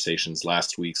meaningful conversations.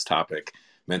 Last week's topic,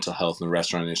 mental health in the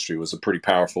restaurant industry, was a pretty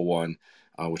powerful one,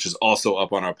 which is also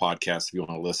up on our podcast if you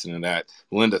want to listen to that.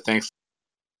 Linda, thanks.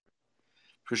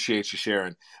 Appreciate you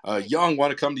sharing. Young,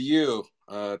 want to come to you.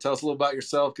 Tell us a little about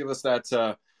yourself. Give us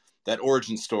that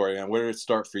origin story and where did it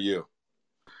start for you?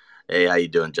 Hey, how you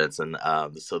doing, Jensen?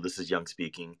 So this is Young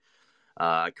speaking.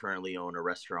 I currently own a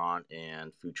restaurant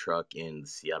and food truck in the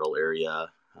Seattle area.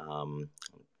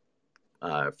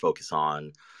 Focus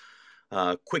on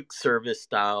quick service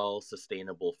style,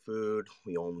 sustainable food.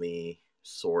 We only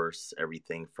source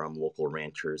everything from local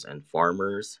ranchers and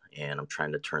farmers, and I'm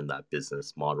trying to turn that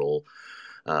business model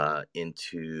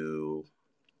into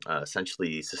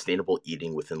essentially sustainable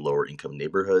eating within lower income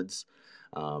neighborhoods,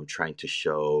 trying to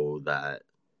show that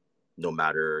no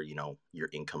matter, your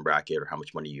income bracket or how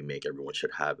much money you make, everyone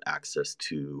should have access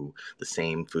to the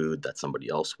same food that somebody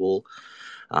else will.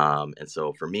 And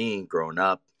so for me, growing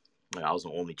up, I was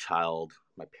an only child.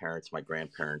 My parents, my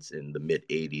grandparents in the mid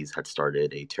 80s had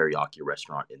started a teriyaki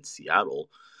restaurant in Seattle.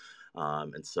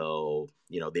 And so,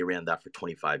 they ran that for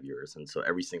 25 years. And so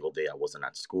every single day I wasn't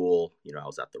at school, I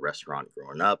was at the restaurant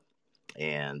growing up.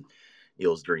 And it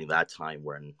was during that time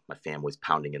when my family was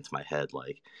pounding into my head,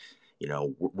 like,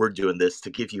 we're doing this to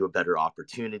give you a better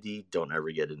opportunity. Don't ever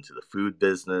get into the food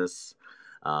business.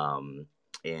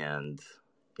 And,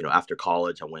 after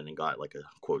college, I went and got like a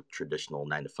quote traditional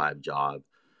 9-to-5 job.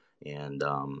 And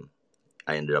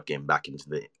I ended up getting back into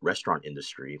the restaurant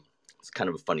industry. It's kind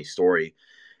of a funny story.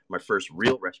 My first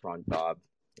real restaurant job,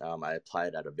 I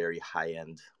applied at a very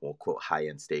high-end, well, quote,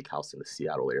 high-end steakhouse in the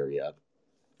Seattle area.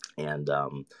 And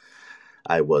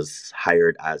I was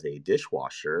hired as a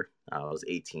dishwasher. I was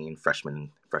 18, freshman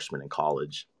in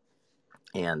college.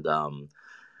 And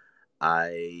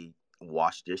I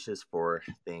washed dishes for,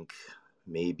 I think,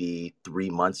 maybe 3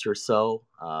 months or so,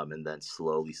 and then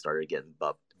slowly started getting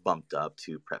bumped up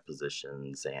to prep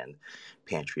positions and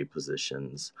pantry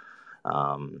positions.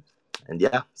 And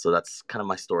yeah, so that's kind of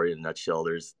my story in a nutshell.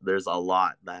 There's a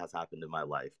lot that has happened in my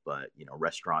life, but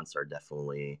restaurants are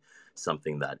definitely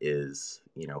something that is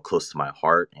close to my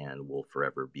heart and will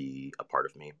forever be a part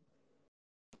of me.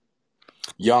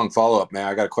 Young, follow up, man.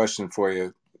 I got a question for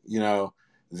you.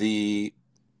 The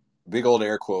big old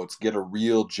air quotes, get a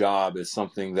real job is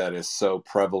something that is so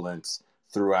prevalent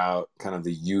throughout kind of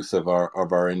the youth of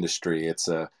our industry. It's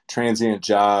a transient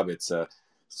job. It's a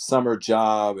summer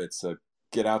job. It's a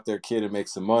get out there, kid, and make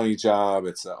some money job.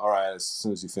 It's a, all right, as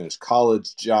soon as you finish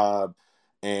college job.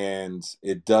 And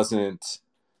it doesn't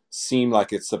seem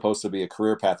like it's supposed to be a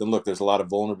career path. And look, there's a lot of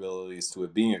vulnerabilities to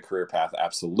it being a career path.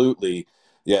 Absolutely.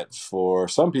 Yet for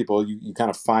some people, you kind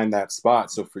of find that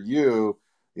spot. So for you,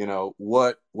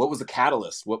 what was the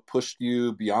catalyst? What pushed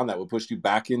you beyond that? What pushed you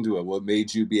back into it? What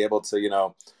made you be able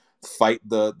to, fight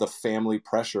the family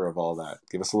pressure of all that?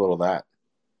 Give us a little of that.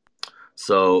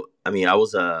 So, I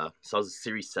was a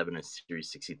Series 7 and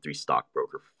Series 63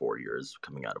 stockbroker for 4 years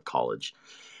coming out of college.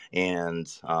 And,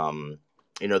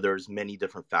 there's many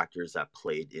different factors that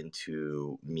played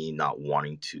into me not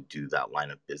wanting to do that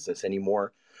line of business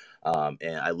anymore.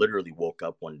 And I literally woke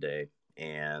up one day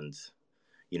and,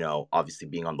 obviously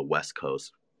being on the West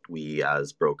Coast, we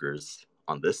as brokers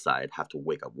on this side have to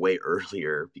wake up way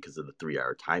earlier because of the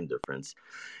 3-hour time difference.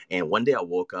 And one day I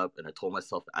woke up and I told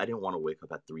myself I didn't want to wake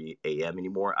up at 3 a.m.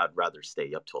 anymore. I'd rather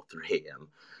stay up till 3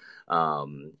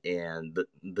 a.m. And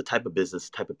the type of business,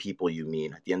 type of people you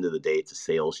meet, at the end of the day, it's a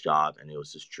sales job, and it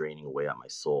was just draining away at my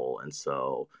soul. And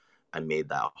so I made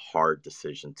that hard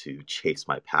decision to chase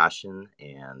my passion,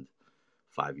 and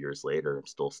 5 years later, I'm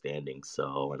still standing.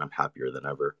 And I'm happier than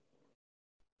ever.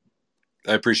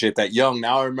 I appreciate that. Young,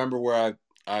 now I remember where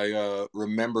I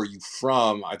remember you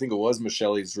from. I think it was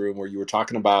Michelle's room where you were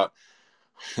talking about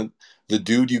the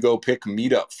dude you go pick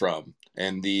meat up from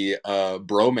and the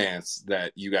bromance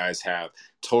that you guys have.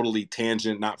 Totally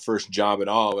tangent, not first job at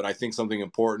all, but I think something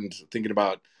important, thinking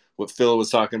about what Phil was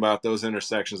talking about, those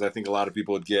intersections, I think a lot of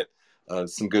people would get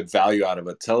some good value out of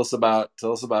it. Tell us about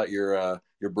your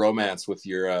bromance with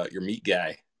your meat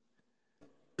guy.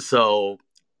 So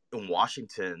in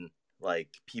Washington, like,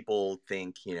 people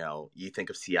think, you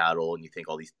think of Seattle and you think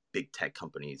all these big tech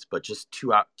companies, but just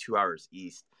 2 hours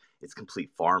east, it's complete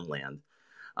farmland.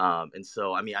 And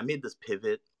so, I made this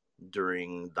pivot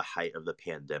during the height of the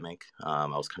pandemic. I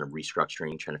was kind of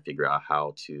restructuring, trying to figure out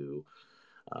how to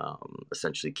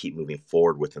essentially keep moving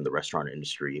forward within the restaurant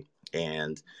industry.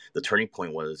 And the turning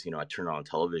point was, I turned on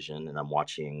television and I'm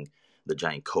watching the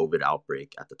giant COVID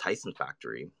outbreak at the Tyson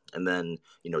factory. And then,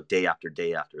 day after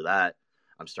day after that,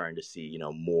 I'm starting to see,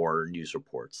 more news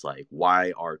reports like,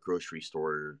 why are grocery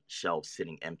store shelves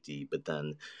sitting empty? But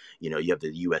then, you have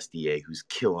the USDA who's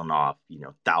killing off,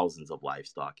 thousands of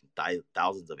livestock,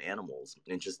 thousands of animals.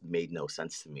 And it just made no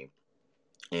sense to me.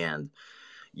 And,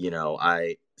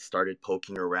 I started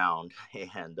poking around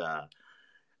and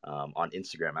on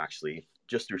Instagram, actually,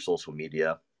 just through social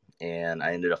media. And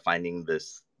I ended up finding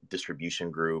this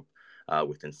distribution group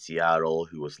within Seattle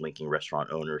who was linking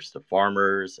restaurant owners to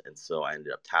farmers. And so I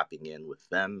ended up tapping in with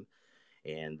them,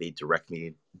 and they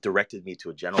directed me to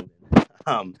a gentleman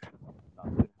about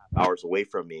 2.5 hours away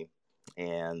from me.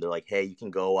 And they're like, hey, you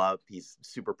can go up. He's a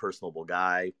super personable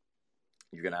guy.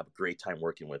 You're going to have a great time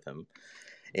working with him.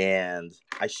 And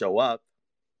I show up,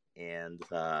 and,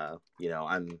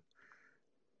 I'm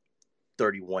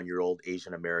 31-year-old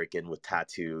Asian American with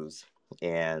tattoos,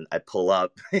 and I pull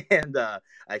up and I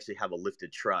actually have a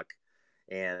lifted truck.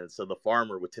 And so the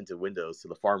farmer with tinted windows, so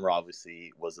the farmer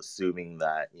obviously was assuming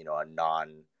that,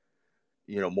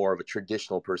 more of a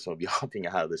traditional person would be hopping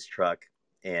out of this truck.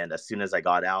 And as soon as I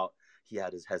got out, he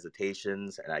had his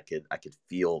hesitations, and I could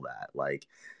feel that, like,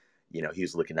 he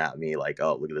was looking at me like,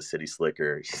 oh, look at the city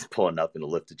slicker. He's pulling up in a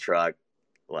lifted truck.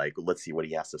 Like, let's see what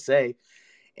he has to say.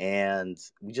 And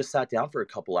we just sat down for a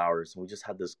couple hours, and we just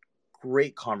had this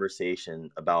great conversation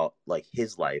about like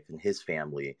his life and his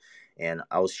family. And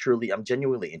I'm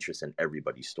genuinely interested in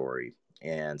everybody's story.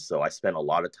 And so I spent a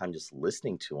lot of time just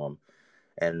listening to him.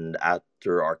 And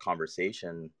after our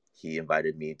conversation, he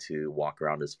invited me to walk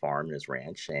around his farm and his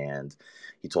ranch, and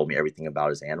he told me everything about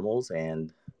his animals.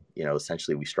 And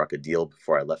essentially we struck a deal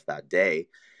before I left that day.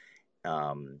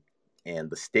 And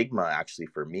the stigma actually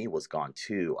for me was gone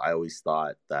too. I always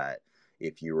thought that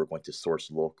if you were going to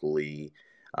source locally,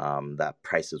 that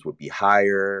prices would be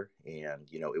higher, and,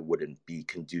 it wouldn't be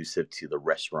conducive to the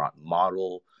restaurant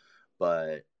model.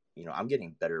 But, I'm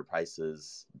getting better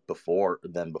prices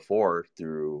than before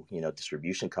through,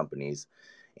 distribution companies.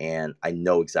 And I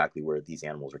know exactly where these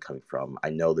animals are coming from. I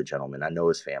know the gentleman, I know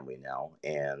his family now.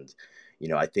 And,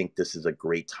 I think this is a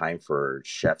great time for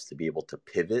chefs to be able to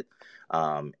pivot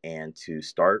and to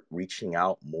start reaching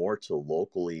out more to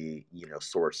locally,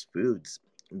 sourced foods,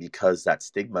 because that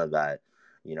stigma that,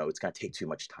 it's going to take too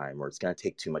much time or it's going to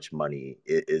take too much money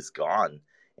is gone.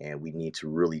 And we need to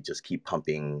really just keep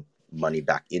pumping money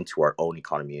back into our own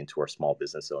economy, into our small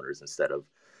business owners, instead of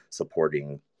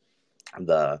supporting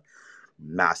the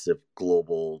massive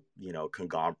global,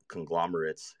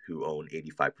 conglomerates who own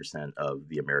 85% of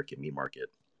the American meat market.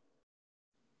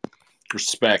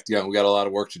 Respect. Yeah, we got a lot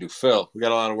of work to do. Phil, we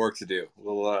got a lot of work to do.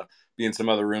 We'll be in some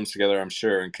other rooms together, I'm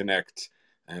sure, and connect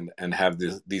and have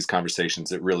these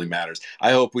conversations. It really matters.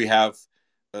 I hope we have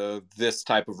this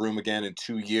type of room again in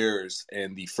 2 years,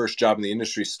 and the first job in the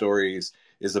industry stories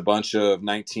is a bunch of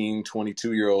 19,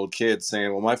 22-year-old kids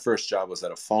saying, well, my first job was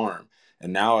at a farm,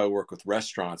 and now I work with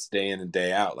restaurants day in and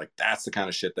day out. Like, that's the kind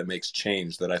of shit that makes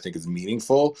change, that I think is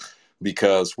meaningful,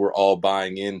 because we're all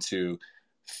buying into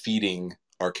feeding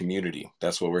our community.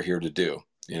 That's what we're here to do.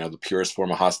 The purest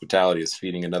form of hospitality is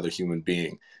feeding another human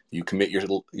being. You commit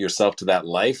yourself to that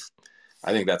life,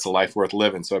 I think that's a life worth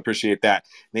living. So I appreciate that.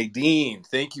 Nadine,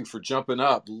 thank you for jumping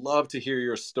up. Love to hear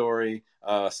your story.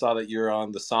 Saw that you're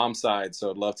on the SOM side, so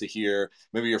I'd love to hear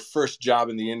maybe your first job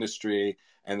in the industry,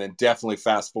 and then definitely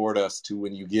fast forward us to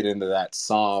when you get into that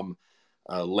SOM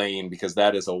lane, because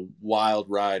that is a wild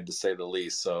ride, to say the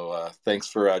least. So thanks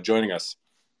for joining us.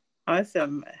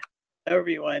 Awesome,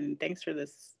 everyone. Thanks for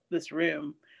this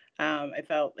room. I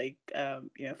felt like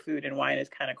food and wine is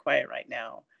kind of quiet right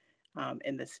now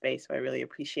in this space, so I really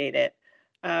appreciate it.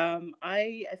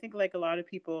 I think, like a lot of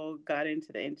people, got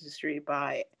into the industry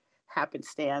by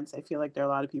happenstance. I feel like there are a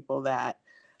lot of people that,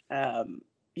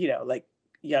 like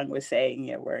Young was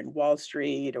saying, were in Wall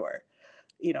Street or,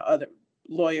 other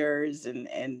lawyers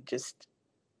and just,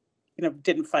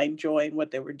 didn't find joy in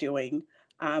what they were doing.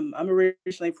 I'm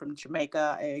originally from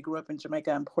Jamaica. I grew up in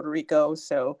Jamaica and Puerto Rico,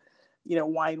 so,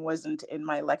 wine wasn't in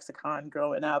my lexicon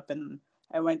growing up. And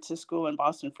I went to school in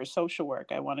Boston for social work.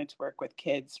 I wanted to work with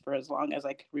kids for as long as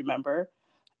I could remember.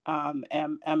 And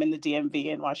I'm in the DMV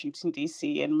in Washington,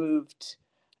 D.C., and moved,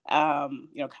 kind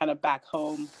of back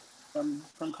home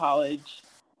from college,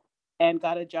 and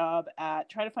got a job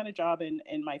trying to find a job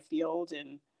in my field,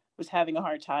 and was having a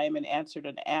hard time, and answered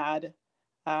an ad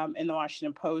in the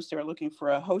Washington Post. They were looking for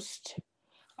a host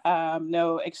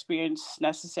no experience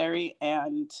necessary.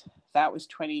 And that was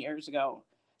 20 years ago.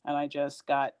 And I just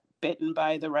got bitten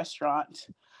by the restaurant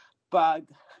bug,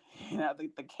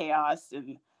 the chaos,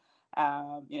 and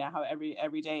how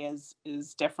every day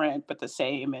is different but the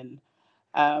same.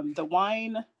 And the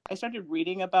wine, I started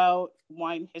reading about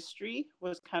wine history,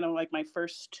 was kind of like my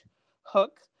first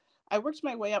hook. I worked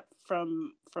my way up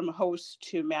from host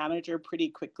to manager pretty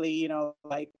quickly,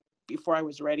 like before I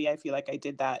was ready. I feel like I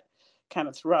did that kind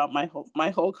of throughout my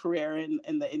whole career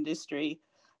in the industry.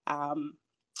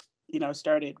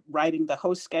 Started writing the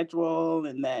host schedule,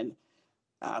 and then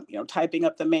typing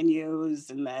up the menus,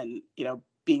 and then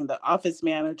being the office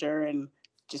manager, and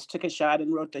just took a shot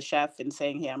and wrote the chef and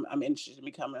saying, hey, I'm interested to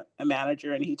become a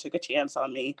manager, and he took a chance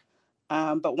on me.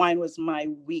 But wine was my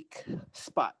weak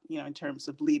spot, in terms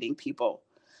of leading people.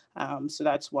 So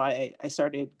that's why I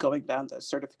started going down the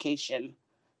certification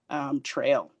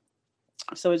trail.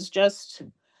 So it's just,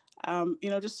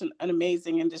 just an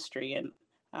amazing industry. And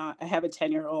I have a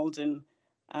 10-year-old, and,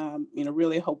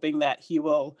 really hoping that he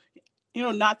will,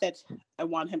 not that I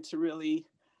want him to really,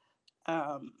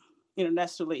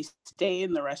 necessarily stay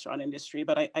in the restaurant industry,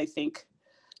 but I think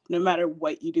no matter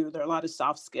what you do, there are a lot of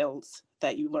soft skills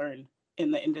that you learn in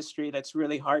the industry that's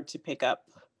really hard to pick up,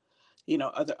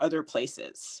 other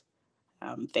places.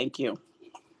 Thank you.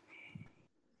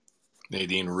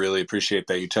 Nadine, really appreciate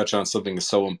that. You touch on something that's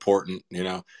so important.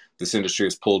 This industry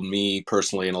has pulled me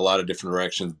personally in a lot of different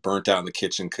directions, burnt out in the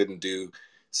kitchen, couldn't do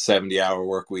 70-hour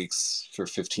work weeks for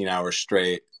 15 hours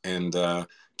straight, and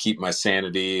keep my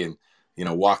sanity, and,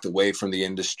 walked away from the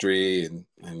industry.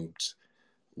 And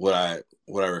what I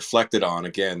reflected on,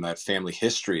 again, that family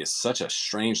history is such a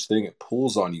strange thing. It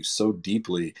pulls on you so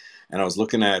deeply. And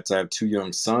I have 2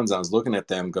 young sons. I was looking at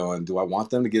them going, do I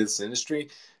want them to get this industry?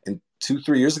 And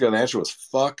 2-3 years ago, the answer was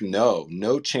fuck no,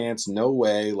 no chance, no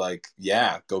way. Like,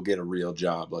 yeah, go get a real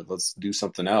job. Like, let's do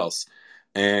something else.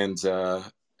 And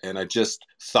I just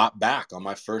thought back on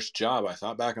my first job. I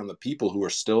thought back on the people who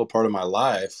are still a part of my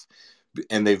life,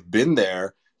 and they've been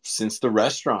there since the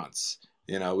restaurants.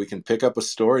 We can pick up a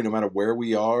story no matter where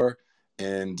we are,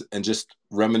 and just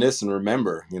reminisce and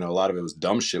remember. A lot of it was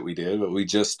dumb shit we did, but we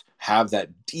just have that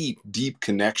deep, deep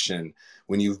connection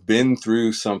when you've been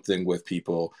through something with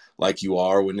people like you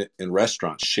are when in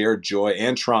restaurants, shared joy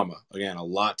and trauma. Again, a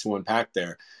lot to unpack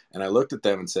there. And I looked at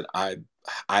them and said, I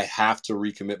have to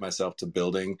recommit myself to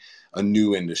building a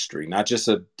new industry, not just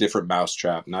a different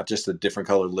mousetrap, not just a different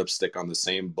colored lipstick on the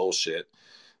same bullshit.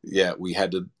 Yeah, we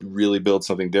had to really build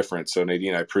something different. So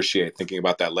Nadine, I appreciate thinking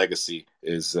about that legacy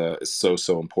is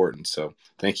so important. So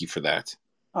thank you for that.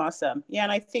 Awesome. Yeah,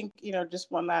 and I think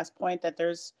just one last point, that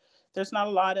there's not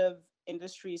a lot of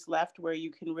industries left where you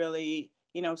can really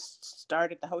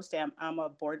start at the host. I'm a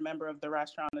board member of the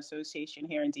Restaurant Association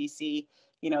here in DC.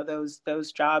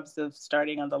 Those jobs of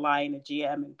starting on the line, a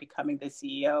GM, and becoming the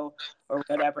CEO or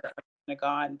whatever are kind of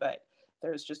gone. But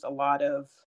there's just a lot of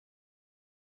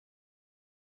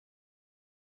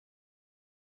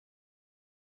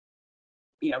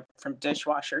from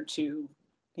dishwasher to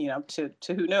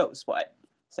who knows what.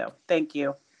 So thank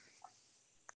you.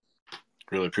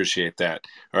 Really appreciate that.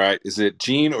 All right. Is it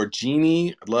Jean or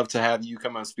Jeannie? I'd love to have you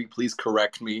come on and speak. Please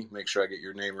correct me. Make sure I get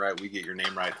your name right. We get your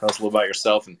name right. Tell us a little about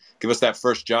yourself and give us that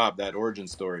first job, that origin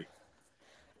story.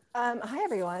 Hi,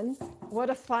 everyone. What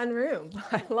a fun room.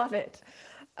 I love it.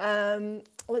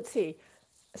 Let's see.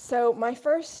 So my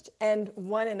first and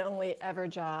one and only ever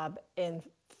job in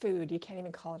food, you can't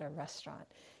even call it a restaurant,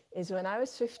 is when I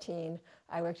was 15,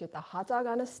 I worked at the Hot Dog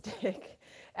on a Stick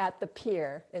at the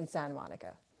pier in Santa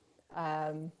Monica.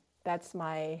 That's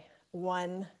my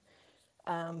one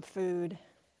food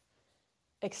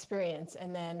experience.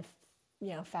 And then,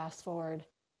 fast forward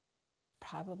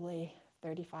probably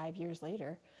 35 years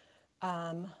later,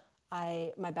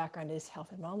 my background is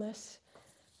health and wellness.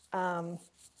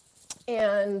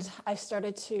 And I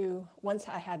started to, once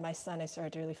I had my son, I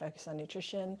started to really focus on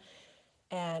nutrition,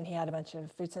 and he had a bunch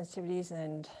of food sensitivities,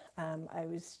 and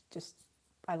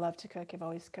I love to cook. I've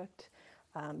always cooked.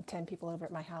 10 people over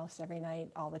at my house every night,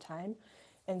 all the time.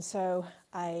 And so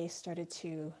I started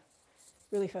to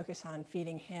really focus on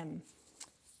feeding him,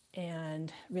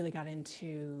 and really got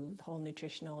into the whole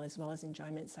nutritional as well as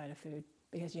enjoyment side of food,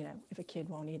 because, if a kid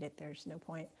won't eat it, there's no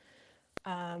point.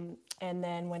 And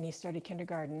then when he started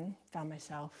kindergarten, found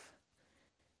myself,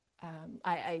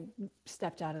 I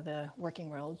stepped out of the working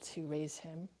world to raise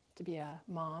him, to be a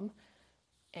mom,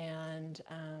 and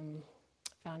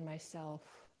found myself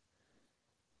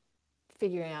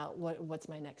figuring out what's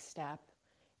my next step.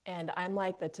 And I'm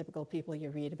like the typical people you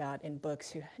read about in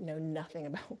books who know nothing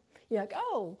about, you're like,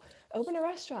 oh, open a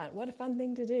restaurant. What a fun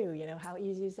thing to do. You know, how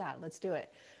easy is that? Let's do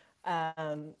it. I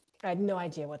had no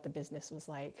idea what the business was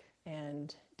like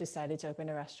and decided to open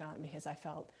a restaurant because I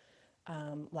felt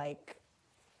like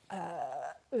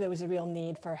there was a real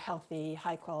need for healthy,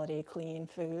 high quality, clean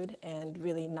food, and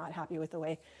really not happy with the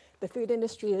way the food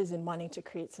industry is and wanting to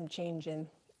create some change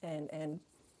and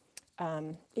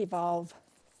evolve,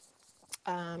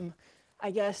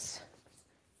 I guess,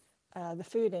 the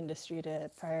food industry to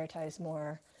prioritize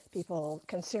more people,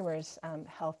 consumers'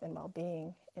 health and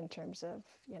well-being in terms of,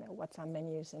 you know, what's on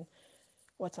menus and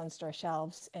what's on store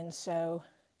shelves. And so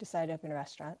decided to open a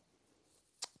restaurant.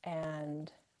 And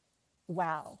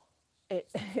wow, it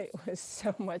was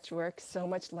so much work, so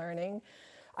much learning.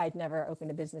 I'd never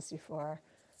opened a business before,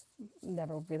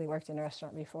 never really worked in a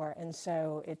restaurant before. And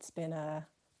so it's been a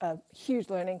huge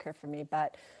learning curve for me,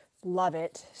 but love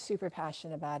it, super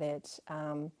passionate about it,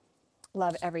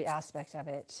 love every aspect of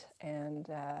it. And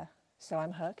so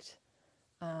I'm hooked.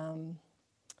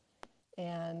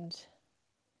 And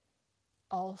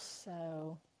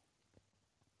also,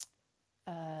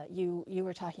 you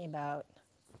were talking about,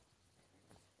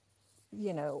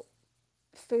 you know,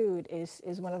 food is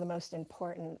one of the most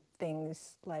important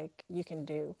things like you can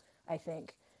do, I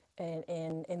think. And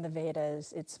in the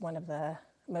Vedas, it's one of the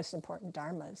most important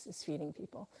dharmas is feeding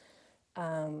people.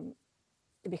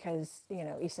 Because, you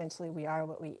know, essentially we are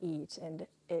what we eat. And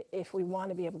if we want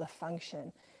to be able to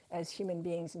function as human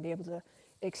beings and be able to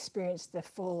experience the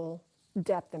full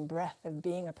depth and breadth of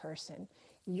being a person,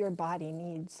 your body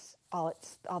needs all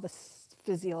the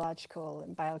physiological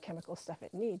and biochemical stuff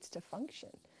it needs to function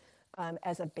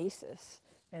as a basis.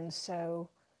 And so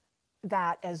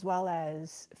that, as well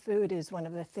as food, is one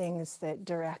of the things that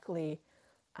directly,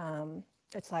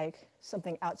 it's like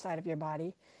something outside of your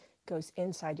body goes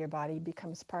inside your body,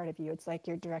 becomes part of you. It's like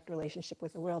your direct relationship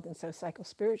with the world. And so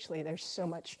psychospiritually, there's so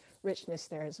much richness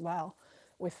there as well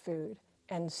with food.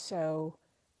 And so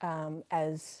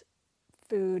as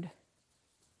food,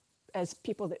 as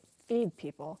people that feed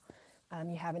people,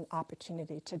 you have an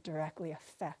opportunity to directly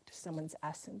affect someone's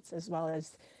essence, as well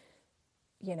as,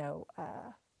 you know,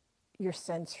 your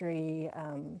sensory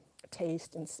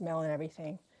taste and smell and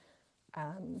everything.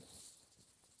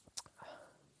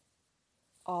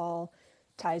 All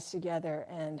ties together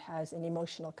and has an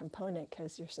emotional component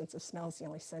because your sense of smell is the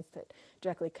only sense that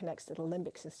directly connects to the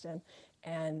limbic system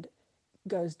and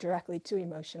goes directly to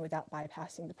emotion without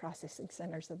bypassing the processing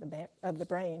centers of the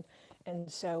brain. And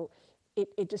so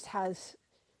it just has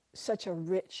such a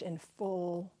rich and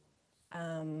full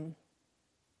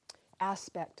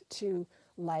aspect to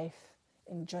life,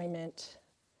 enjoyment,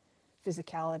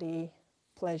 physicality,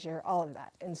 pleasure, all of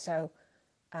that. And so,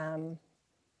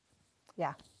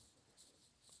 yeah,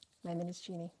 my name is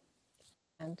Jeannie,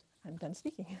 and I'm done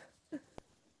speaking.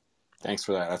 Thanks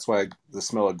for that. That's why the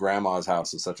smell of grandma's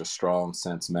house is such a strong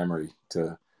sense memory,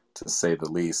 to say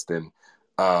the least. And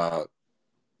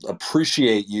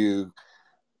appreciate you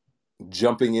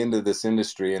jumping into this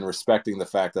industry and respecting the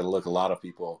fact that, look, a lot of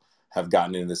people have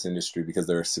gotten into this industry because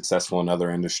they're successful in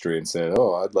another industry and said,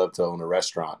 oh, I'd love to own a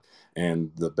restaurant.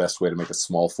 And the best way to make a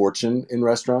small fortune in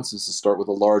restaurants is to start with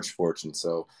a large fortune.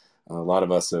 So a lot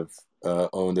of us have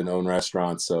owned and own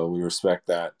restaurants. So we respect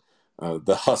that,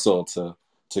 the hustle to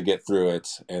get through it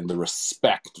and the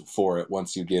respect for it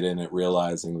once you get in it,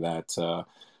 realizing that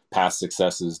past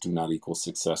successes do not equal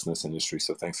success in this industry.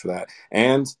 So thanks for that.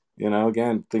 And, you know,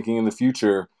 again, thinking in the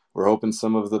future, we're hoping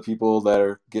some of the people that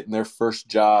are getting their first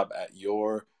job at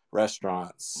your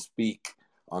restaurant speak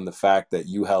on the fact that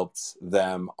you helped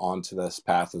them onto this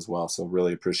path as well. So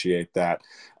really appreciate that.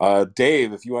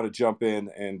 Dave, if you want to jump in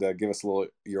and give us a little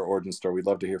your origin story, we'd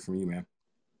love to hear from you, man.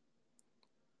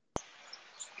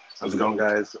 How's it going,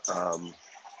 guys?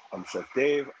 I'm Chef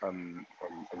Dave. I'm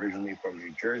originally from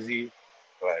New Jersey,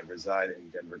 but I reside in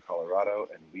Denver, Colorado,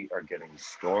 and we are getting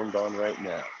stormed on right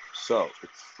now. So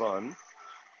it's fun.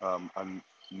 I'm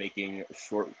making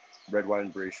red wine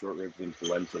braised short ribs and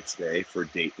polenta today for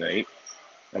date night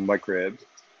and my cribs.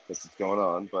 That's what's going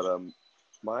on. But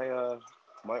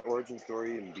my origin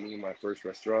story in being in my first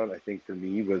restaurant, I think for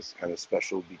me was kind of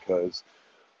special because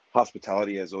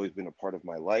hospitality has always been a part of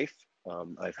my life.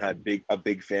 I've had a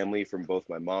big family from both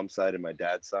my mom's side and my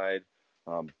dad's side,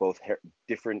 both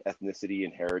different ethnicity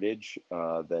and heritage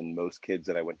than most kids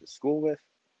that I went to school with.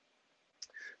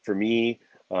 For me,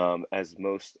 as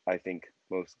I think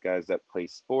most guys that play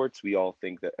sports, we all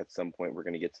think that at some point we're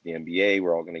going to get to the NBA,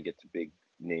 we're all going to get to big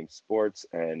name sports,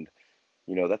 and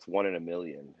you know that's 1 in a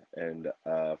million. And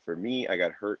for me, I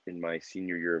got hurt in my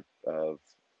senior year of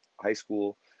high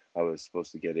school. I was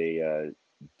supposed to get a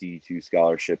D2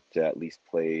 scholarship to at least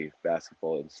play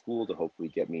basketball in school to hopefully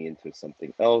get me into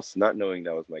something else, not knowing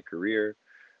that was my career.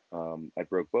 I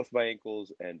broke both my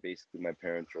ankles, and basically my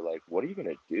parents were like, "What are you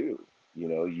gonna do? You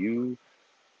know, you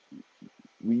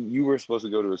were supposed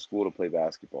to go to a school to play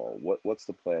basketball. What's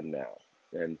the plan now?"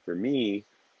 And for me,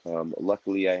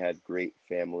 luckily I had great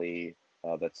family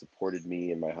that supported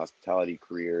me in my hospitality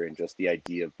career, and just the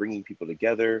idea of bringing people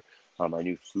together. I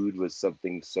knew food was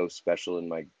something so special in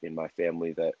my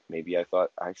family that maybe I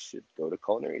thought I should go to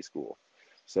culinary school.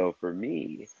 So for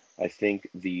me, I think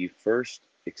the first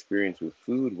experience with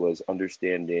food was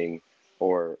understanding,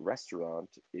 or restaurant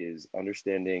is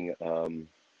understanding,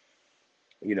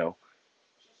 you know,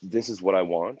 this is what I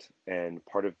want. And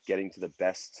part of getting to the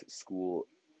best school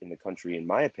in the country, in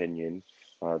my opinion,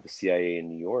 the CIA in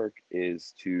New York,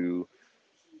 is to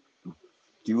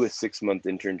do a 6-month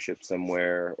internship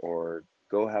somewhere, or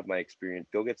go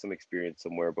get some experience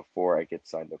somewhere before I get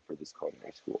signed up for this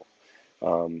culinary school.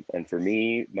 And for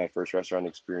me, my first restaurant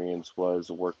experience was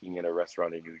working in a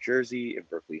restaurant in New Jersey, in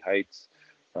Berkeley Heights.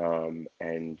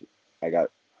 And I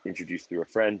got introduced through a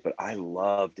friend, but I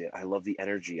loved it. I loved the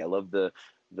energy. I loved the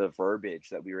verbiage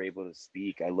that we were able to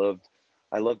speak. I loved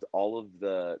all of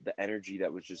the energy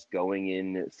that was just going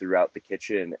in throughout the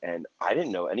kitchen. And I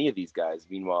didn't know any of these guys.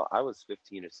 Meanwhile, I was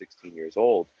 15 or 16 years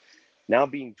old. Now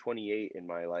being 28 in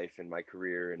my life and my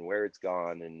career and where it's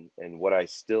gone, and what I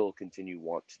still continue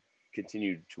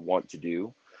to want to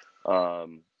do.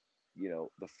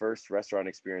 The first restaurant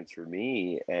experience for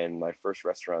me and my first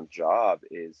restaurant job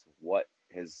is what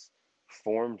has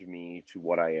formed me to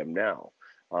what I am now.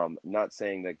 Not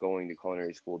saying that going to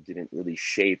culinary school didn't really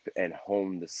shape and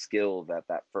hone the skill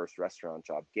that first restaurant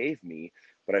job gave me,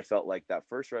 but I felt like that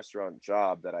first restaurant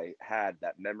job that I had,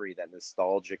 that memory, that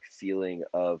nostalgic feeling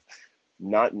of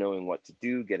not knowing what to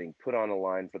do, getting put on a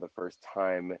line for the first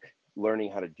time,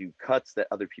 learning how to do cuts that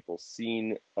other people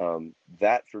seen,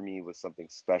 that for me was something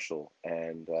special.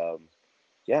 And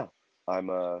yeah, I'm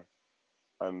a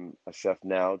chef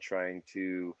now, trying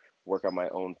to work on my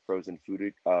own frozen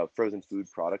food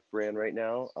product brand right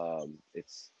now.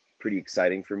 It's pretty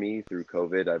exciting for me. Through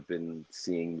COVID, I've been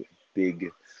seeing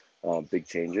big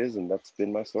changes, and that's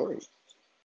been my story.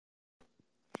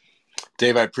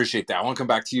 Dave, I appreciate that. I want to come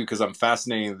back to you because I'm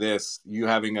fascinated in this. You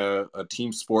having a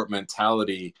team sport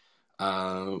mentality.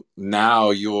 Now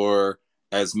you're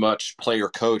as much player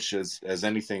coach as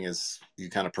anything, as you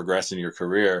kind of progress in your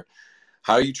career.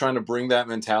 How are you trying to bring that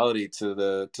mentality to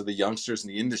the youngsters in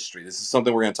the industry? This is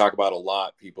something we're going to talk about a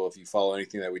lot, people. If you follow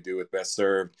anything that we do with Best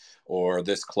Served or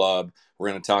this club, we're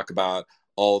going to talk about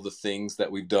all the things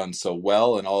that we've done so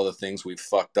well and all the things we've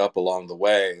fucked up along the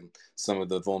way, and some of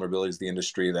the vulnerabilities of the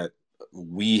industry that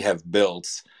we have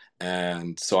built.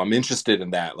 And so I'm interested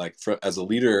in that, like as a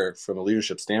leader, from a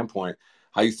leadership standpoint,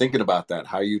 how are you thinking about that?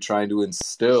 How are you trying to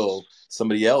instill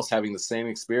somebody else having the same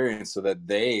experience so that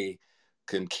they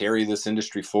can carry this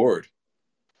industry forward?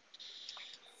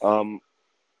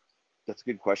 That's a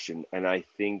good question. And I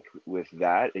think with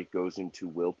that, it goes into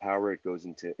willpower. It goes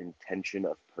into intention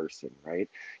of person, right?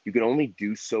 You can only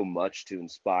do so much to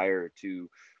inspire, to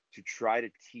try to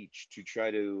teach, to try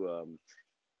to,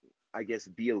 I guess,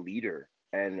 be a leader.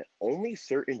 And only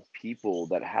certain people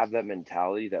that have that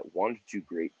mentality, that want to do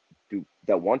great,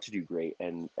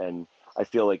 and I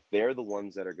feel like they're the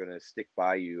ones that are going to stick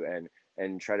by you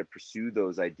and try to pursue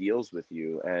those ideals with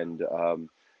you. And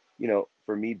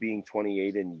for me, being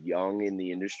 28 and young in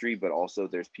the industry, but also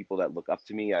there's people that look up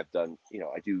to me. I've done,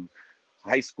 I do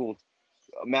high school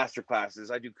master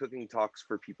classes, I do cooking talks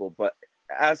for people. But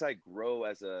as I grow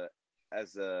as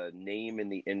a name in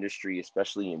the industry,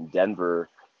 especially in Denver,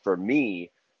 for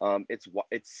me, it's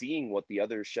seeing what the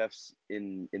other chefs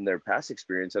in their past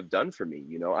experience have done for me.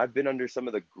 I've been under some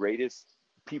of the greatest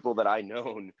people that I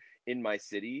known in my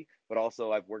city, but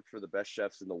also I've worked for the best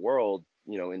chefs in the world,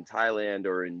 in Thailand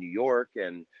or in New York.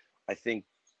 And I think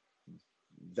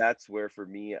that's where, for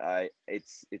me,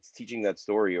 it's teaching that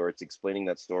story, or it's explaining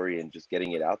that story and just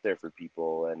getting it out there for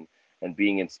people, and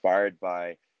being inspired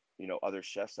by, other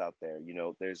chefs out there.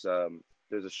 There's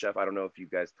a chef, I don't know if you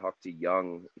guys talk to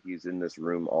Young, he's in this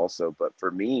room also, but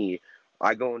for me,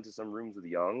 I go into some rooms with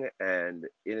Young, and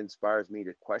it inspires me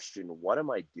to question, what am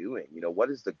I doing? What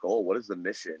is the goal? What is the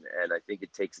mission? And I think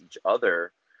it takes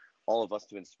all of us,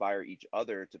 to inspire each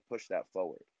other to push that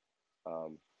forward.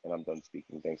 And I'm done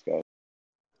speaking. Thanks, guys.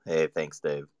 Hey, thanks,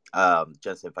 Dave.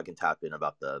 Jensen, if I can tap in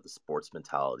about the sports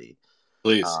mentality.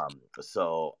 Please.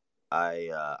 So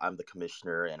I'm the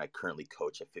commissioner, and I currently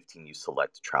coach a 15U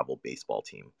select travel baseball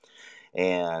team.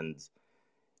 And,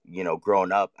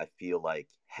 growing up, I feel like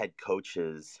head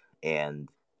coaches and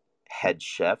head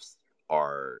chefs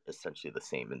are essentially the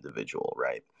same individual,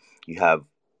 right? You have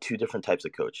two different types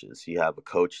of coaches. You have a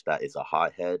coach that is a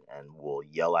hothead and will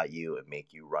yell at you and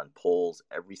make you run polls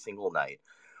every single night.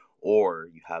 Or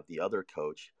you have the other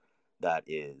coach that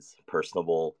is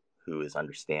personable, who is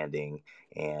understanding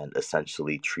and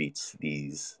essentially treats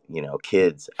these,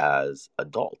 kids as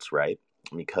adults, right?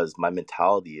 Because my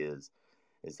mentality is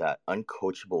that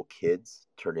uncoachable kids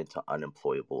turn into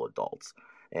unemployable adults.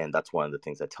 And that's one of the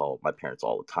things I tell my parents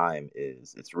all the time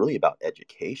is it's really about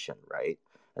education, right?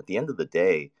 At the end of the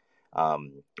day,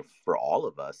 for all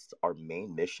of us, our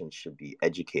main mission should be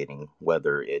educating,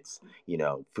 whether it's,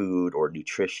 food or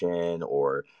nutrition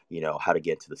or, how to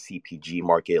get into the CPG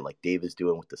market like Dave is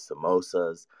doing with the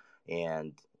samosas.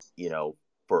 And,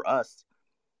 for us,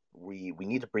 we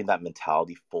need to bring that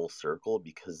mentality full circle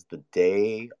because the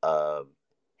day of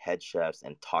head chefs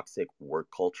and toxic work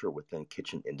culture within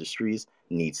kitchen industries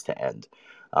needs to end.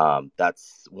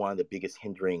 That's one of the biggest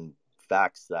hindering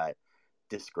facts that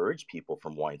discourage people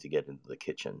from wanting to get into the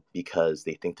kitchen because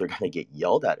they think they're going to get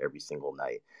yelled at every single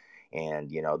night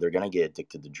and they're going to get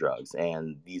addicted to drugs.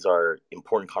 And these are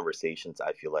important conversations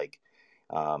I feel like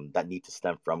that need to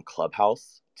stem from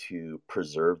Clubhouse to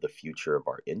preserve the future of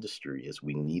our industry is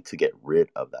we need to get rid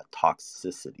of that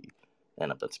toxicity.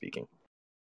 And I'm done speaking.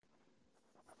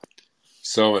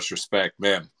 So much respect,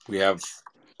 man. We have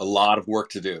a lot of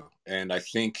work to do. And I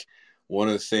think one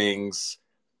of the things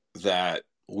that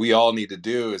we all need to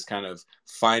do is kind of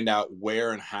find out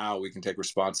where and how we can take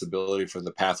responsibility for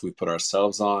the path we put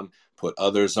ourselves on, put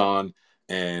others on,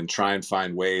 and try and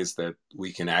find ways that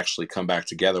we can actually come back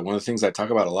together. One of the things I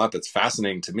talk about a lot that's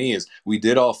fascinating to me is we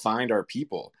did all find our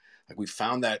people. Like we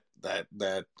found that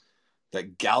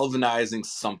galvanizing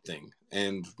something.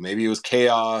 And maybe it was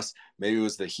chaos, maybe it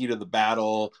was the heat of the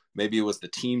battle, maybe it was the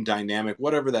team dynamic,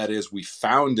 whatever that is, we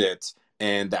found it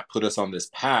and that put us on this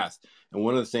path. And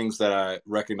one of the things that I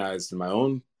recognized in my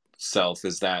own self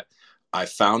is that I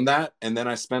found that. And then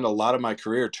I spent a lot of my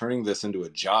career turning this into a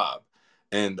job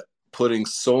and putting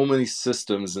so many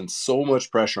systems and so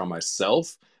much pressure on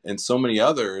myself and so many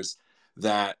others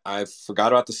that I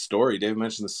forgot about the story. David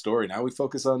mentioned the story. Now we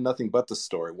focus on nothing but the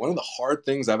story. One of the hard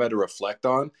things I've had to reflect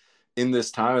on in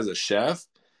this time as a chef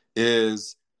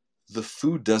is the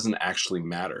food doesn't actually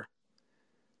matter.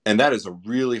 And that is a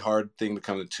really hard thing to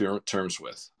come to terms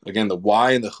with. Again, the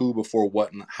why and the who before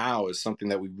what and how is something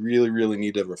that we really, really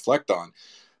need to reflect on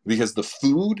because the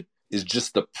food is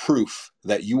just the proof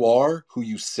that you are who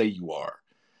you say you are.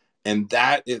 And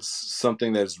that is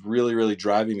something that's really, really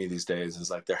driving me these days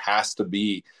is like there has to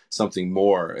be something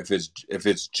more. If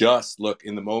it's just, look,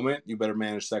 in the moment, you better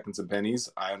manage seconds and pennies.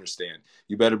 I understand.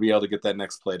 You better be able to get that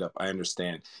next plate up. I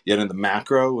understand. Yet in the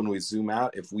macro, when we zoom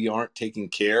out, if we aren't taking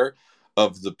care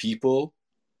of the people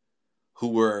who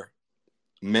were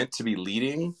meant to be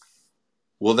leading,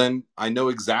 well, then I know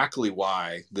exactly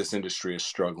why this industry is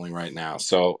struggling right now.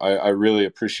 So I really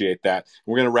appreciate that.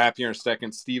 We're going to wrap here in a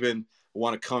second. Steven, I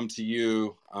want to come to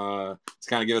you to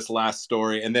kind of give us the last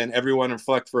story. And then everyone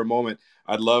reflect for a moment.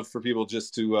 I'd love for people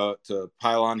just to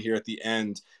pile on here at the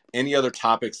end. Any other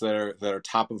topics that are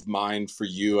top of mind for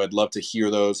you, I'd love to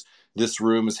hear those. This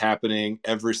room is happening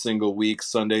every single week,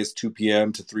 Sundays, 2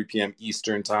 p.m. to 3 p.m.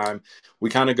 Eastern time. We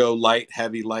kind of go light,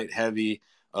 heavy,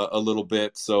 a little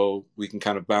bit so we can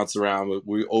kind of bounce around. But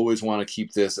we always want to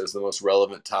keep this as the most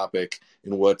relevant topic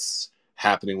in what's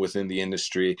happening within the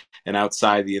industry and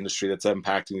outside the industry that's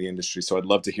impacting the industry. So I'd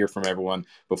love to hear from everyone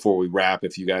before we wrap.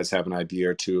 If you guys have an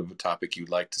idea or two of a topic you'd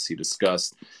like to see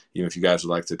discussed, if you guys would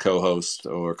like to co-host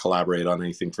or collaborate on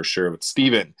anything for sure. But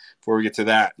Steven, before we get to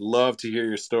that, love to hear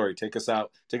your story. Take us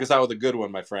out with a good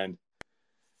one, my friend.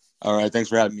 All right. Thanks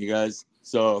for having me, guys.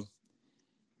 So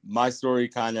my story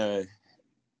kind of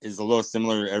is a little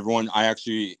similar to everyone. I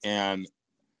actually am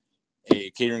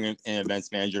a catering and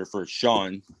events manager for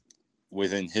Sean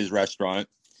within his restaurant.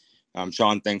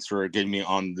 Sean, thanks for getting me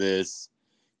on this,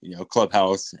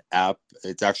 Clubhouse app.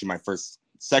 It's actually my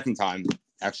second time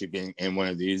actually being in one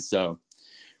of these. So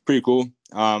pretty cool.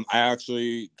 I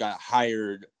actually got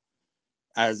hired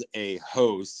as a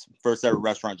host, first ever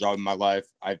restaurant job in my life.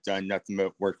 I've done nothing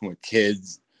but working with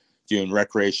kids, doing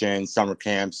recreation, summer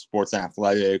camps, sports and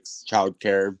athletics,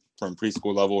 childcare from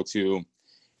preschool level to,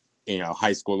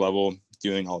 high school level,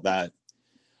 doing all that.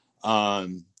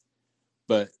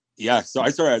 But yeah, so I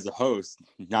started as a host,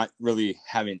 not really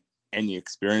having any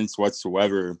experience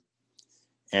whatsoever.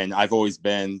 And I've always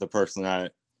been the person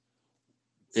that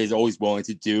is always willing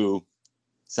to do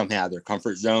something out of their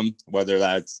comfort zone, whether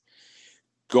that's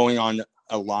going on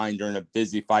a line during a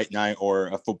busy fight night or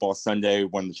a football Sunday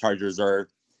when the Chargers are,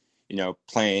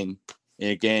 playing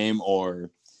in a game,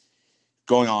 or,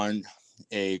 going on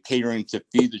a catering to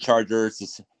feed the Chargers,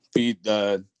 to feed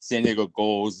the San Diego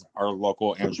Gulls, our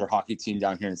local amateur hockey team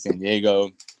down here in San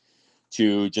Diego,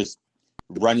 to just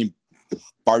running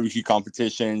barbecue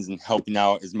competitions and helping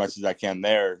out as much as I can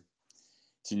there,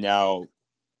 to now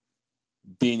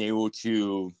being able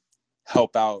to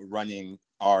help out running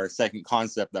our second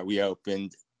concept that we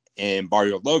opened in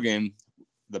Barrio Logan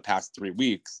the past 3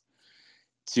 weeks,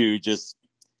 to just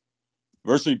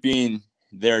virtually being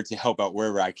there to help out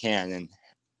wherever I can. And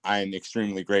I'm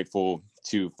extremely grateful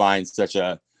to find such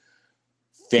a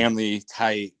family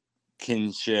tight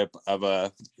kinship of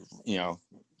a,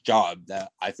 job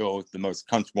that I feel the most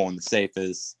comfortable and the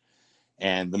safest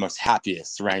and the most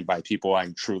happiest, surrounded by people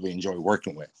I truly enjoy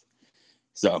working with.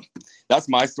 So that's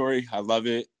my story. I love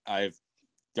it. I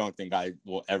don't think I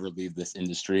will ever leave this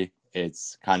industry.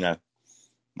 It's kind of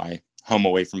my home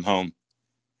away from home.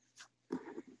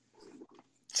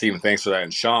 Stephen, thanks for that.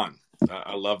 And Sean,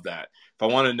 I love that. If I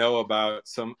want to know about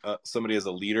somebody as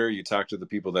a leader, you talk to the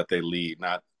people that they lead,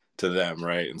 not to them,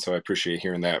 right? And so I appreciate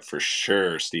hearing that for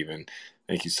sure, Stephen.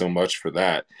 Thank you so much for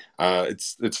that.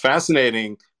 It's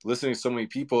fascinating listening to so many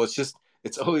people.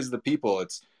 It's always the people.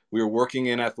 We were working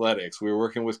in athletics, we were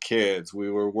working with kids, we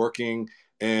were working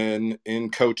in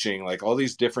coaching, like all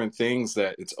these different things,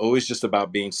 that it's always just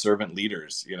about being servant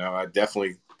leaders. I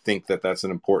definitely think that that's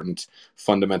an important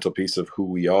fundamental piece of who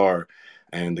we are.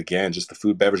 And again, just the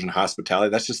food, beverage, and hospitality,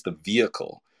 that's just the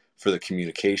vehicle for the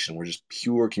communication. We're just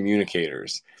pure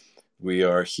communicators. We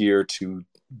are here to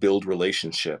build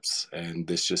relationships, and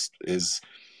this just it's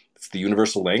the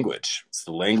universal language. It's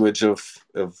the language of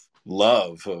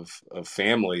love, of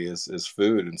family is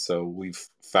food. And so we've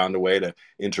found a way to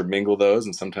intermingle those,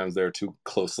 and sometimes they're too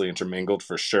closely intermingled,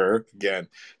 for sure. Again,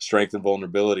 strength and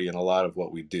vulnerability in a lot of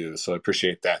what we do. So I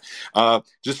appreciate that.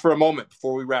 Just for a moment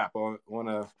before we wrap, I want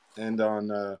to end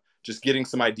on just getting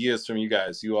some ideas from you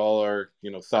guys. You all are,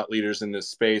 thought leaders in this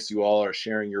space. You all are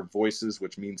sharing your voices,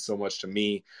 which means so much to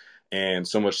me and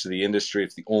so much to the industry.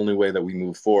 It's the only way that we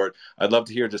move forward. I'd love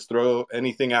to hear, just throw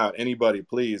anything out, anybody,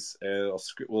 please.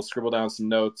 We'll scribble down some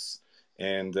notes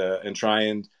and try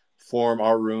and form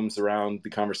our rooms around the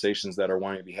conversations that are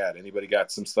wanting to be had. Anybody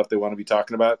got some stuff they want to be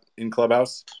talking about in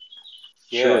Clubhouse?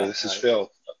 Yeah, sure, this is Phil.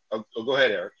 Go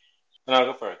ahead, Eric. No,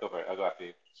 go for it. I'll go after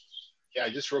you. Yeah,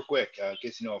 just real quick,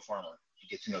 get to know a farmer,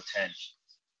 get to know 10,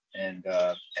 and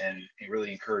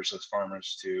really encourage those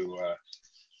farmers to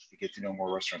get to know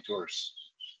more restaurateurs.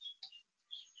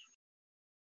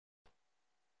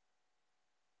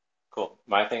 Cool.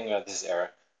 My thing, this is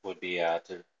Eric, would be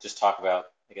to just talk about,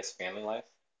 I guess, family life.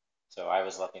 So I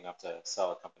was lucky enough to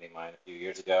sell a company of mine a few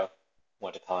years ago.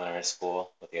 Went to culinary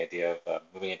school with the idea of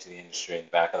moving into the industry in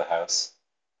the back of the house.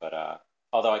 But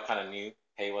although I kind of knew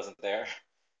pay wasn't there,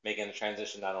 making the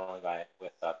transition not only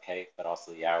with pay, but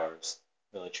also the hours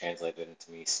really translated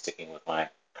into me sticking with my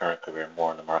current career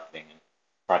more in the marketing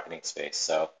space.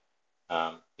 So,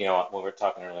 when we were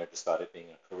talking earlier just about it being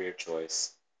a career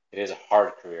choice, it is a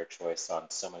hard career choice on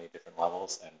so many different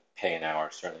levels, and pay and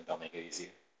hours certainly don't make it easier.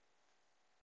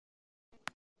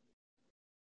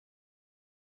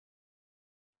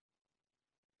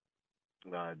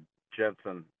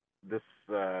 Jensen, this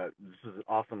is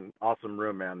an awesome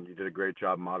room, man. You did a great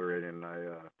job moderating.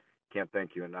 I can't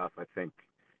thank you enough. I think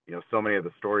so many of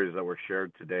the stories that were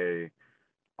shared today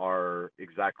are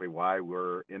exactly why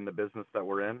we're in the business that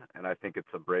we're in, and I think it's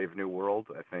a brave new world.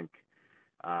 I think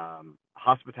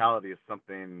hospitality is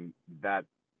something that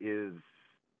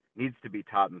needs to be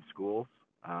taught in schools.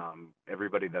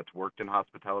 Everybody that's worked in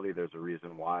hospitality, there's a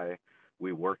reason why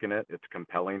we work in it. It's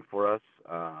compelling for us.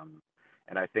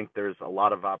 And I think there's a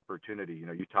lot of opportunity.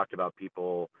 You talked about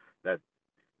people that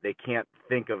they can't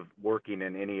think of working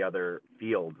in any other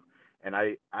field. And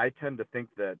I tend to think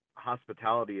that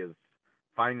hospitality is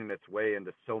finding its way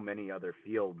into so many other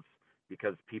fields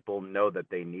because people know that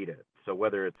they need it. So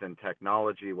whether it's in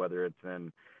technology, whether it's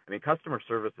in, customer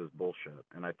service is bullshit.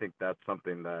 And I think that's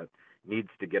something that needs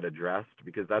to get addressed,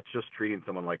 because that's just treating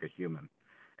someone like a human.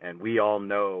 And we all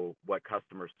know what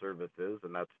customer service is,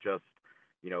 and that's just,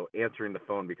 answering the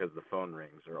phone because the phone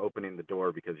rings, or opening the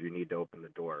door because you need to open the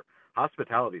door.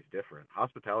 Hospitality is different.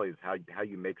 Hospitality is how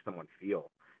you make someone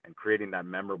feel, and creating that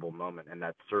memorable moment and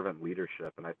that servant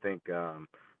leadership. And I think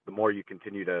the more you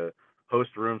continue to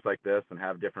host rooms like this and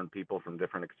have different people from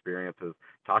different experiences,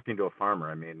 talking to a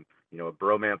farmer, a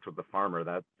bromance with the farmer,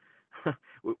 that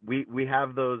we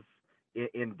have those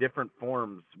in different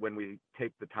forms when we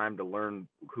take the time to learn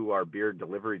who our beer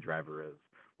delivery driver is,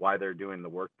 why they're doing the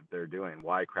work that they're doing,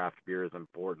 why craft beer is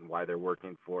important, why they're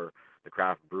working for the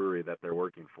craft brewery that they're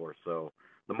working for. So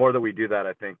the more that we do that,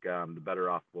 I think the better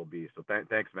off we'll be. So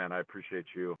thanks, man. I appreciate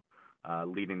you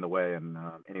leading the way, and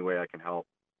any way I can help,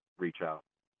 reach out.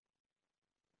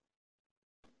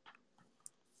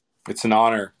 It's an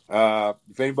honor.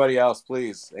 If anybody else,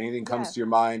 please, anything comes to your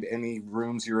mind, any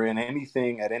rooms you're in,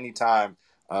 anything at any time,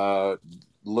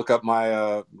 look up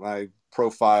my my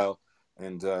profile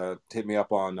and hit me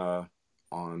up on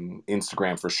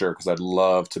Instagram for sure, because I'd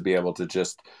love to be able to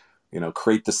just,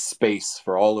 create the space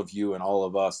for all of you and all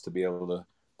of us to be able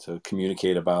to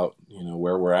communicate about,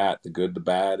 where we're at, the good, the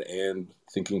bad, and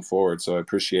thinking forward. So I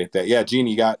appreciate that. Yeah,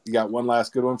 Jeannie, you got one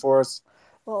last good one for us?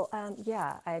 Well,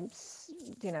 yeah, I'm,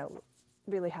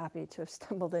 really happy to have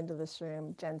stumbled into this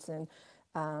room. Jensen,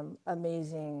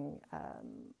 amazing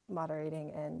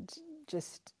moderating and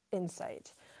just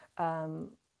insight.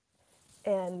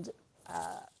 And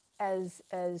as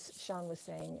Sean was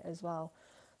saying as well,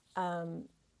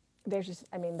 there's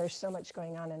so much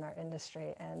going on in our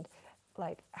industry, and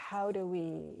how do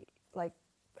we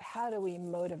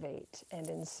motivate and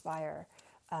inspire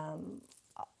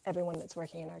everyone that's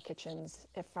working in our kitchens,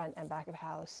 front and back of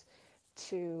house,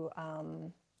 to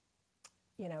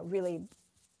really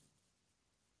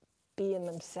be in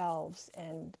themselves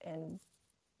and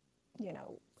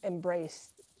embrace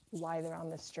why they're on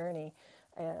this journey.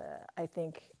 I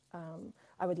think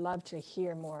I would love to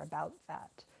hear more about that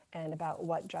and about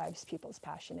what drives people's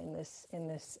passion in this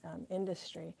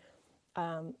industry.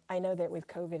 I know that with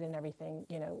COVID and everything,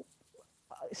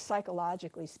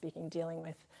 psychologically speaking, dealing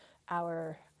with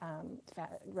our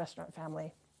restaurant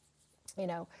family,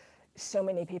 so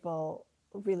many people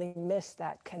really miss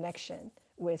that connection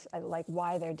with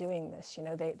why they're doing this.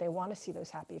 They want to see those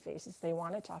happy faces. They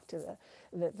want to talk to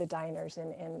the diners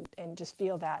and just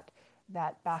feel that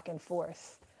back and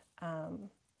forth.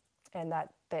 And that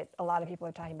a lot of people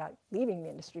are talking about leaving the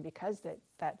industry because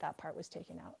that part was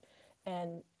taken out.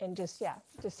 And just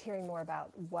hearing more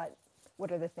about what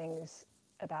are the things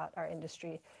about our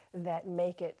industry that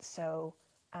make it so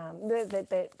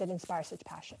that inspire such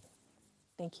passion.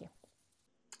 Thank you.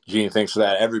 Jeannie, thanks for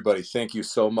that. Everybody, thank you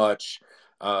so much.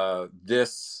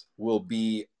 This will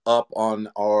be up on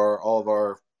all of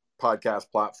our podcast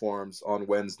platforms on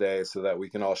Wednesday so that we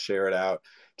can all share it out.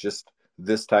 Just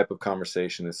this type of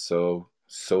conversation is so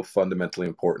fundamentally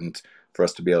important for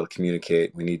us to be able to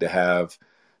communicate. We need to have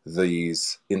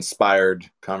these inspired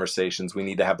conversations. We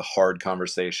need to have the hard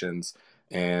conversations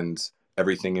and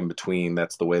everything in between.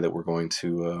 That's the way that we're going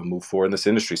to move forward in this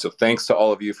industry. So thanks to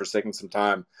all of you for taking some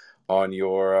time on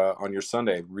your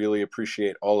Sunday. Really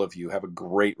appreciate all of you. Have a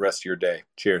great rest of your day.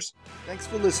 Cheers. Thanks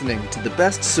for listening to the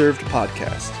Best Served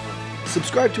podcast.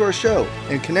 Subscribe to our show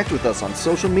and connect with us on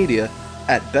social media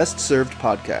at Best Served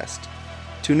Podcast.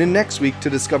 Tune in next week to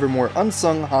discover more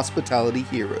unsung hospitality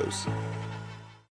heroes.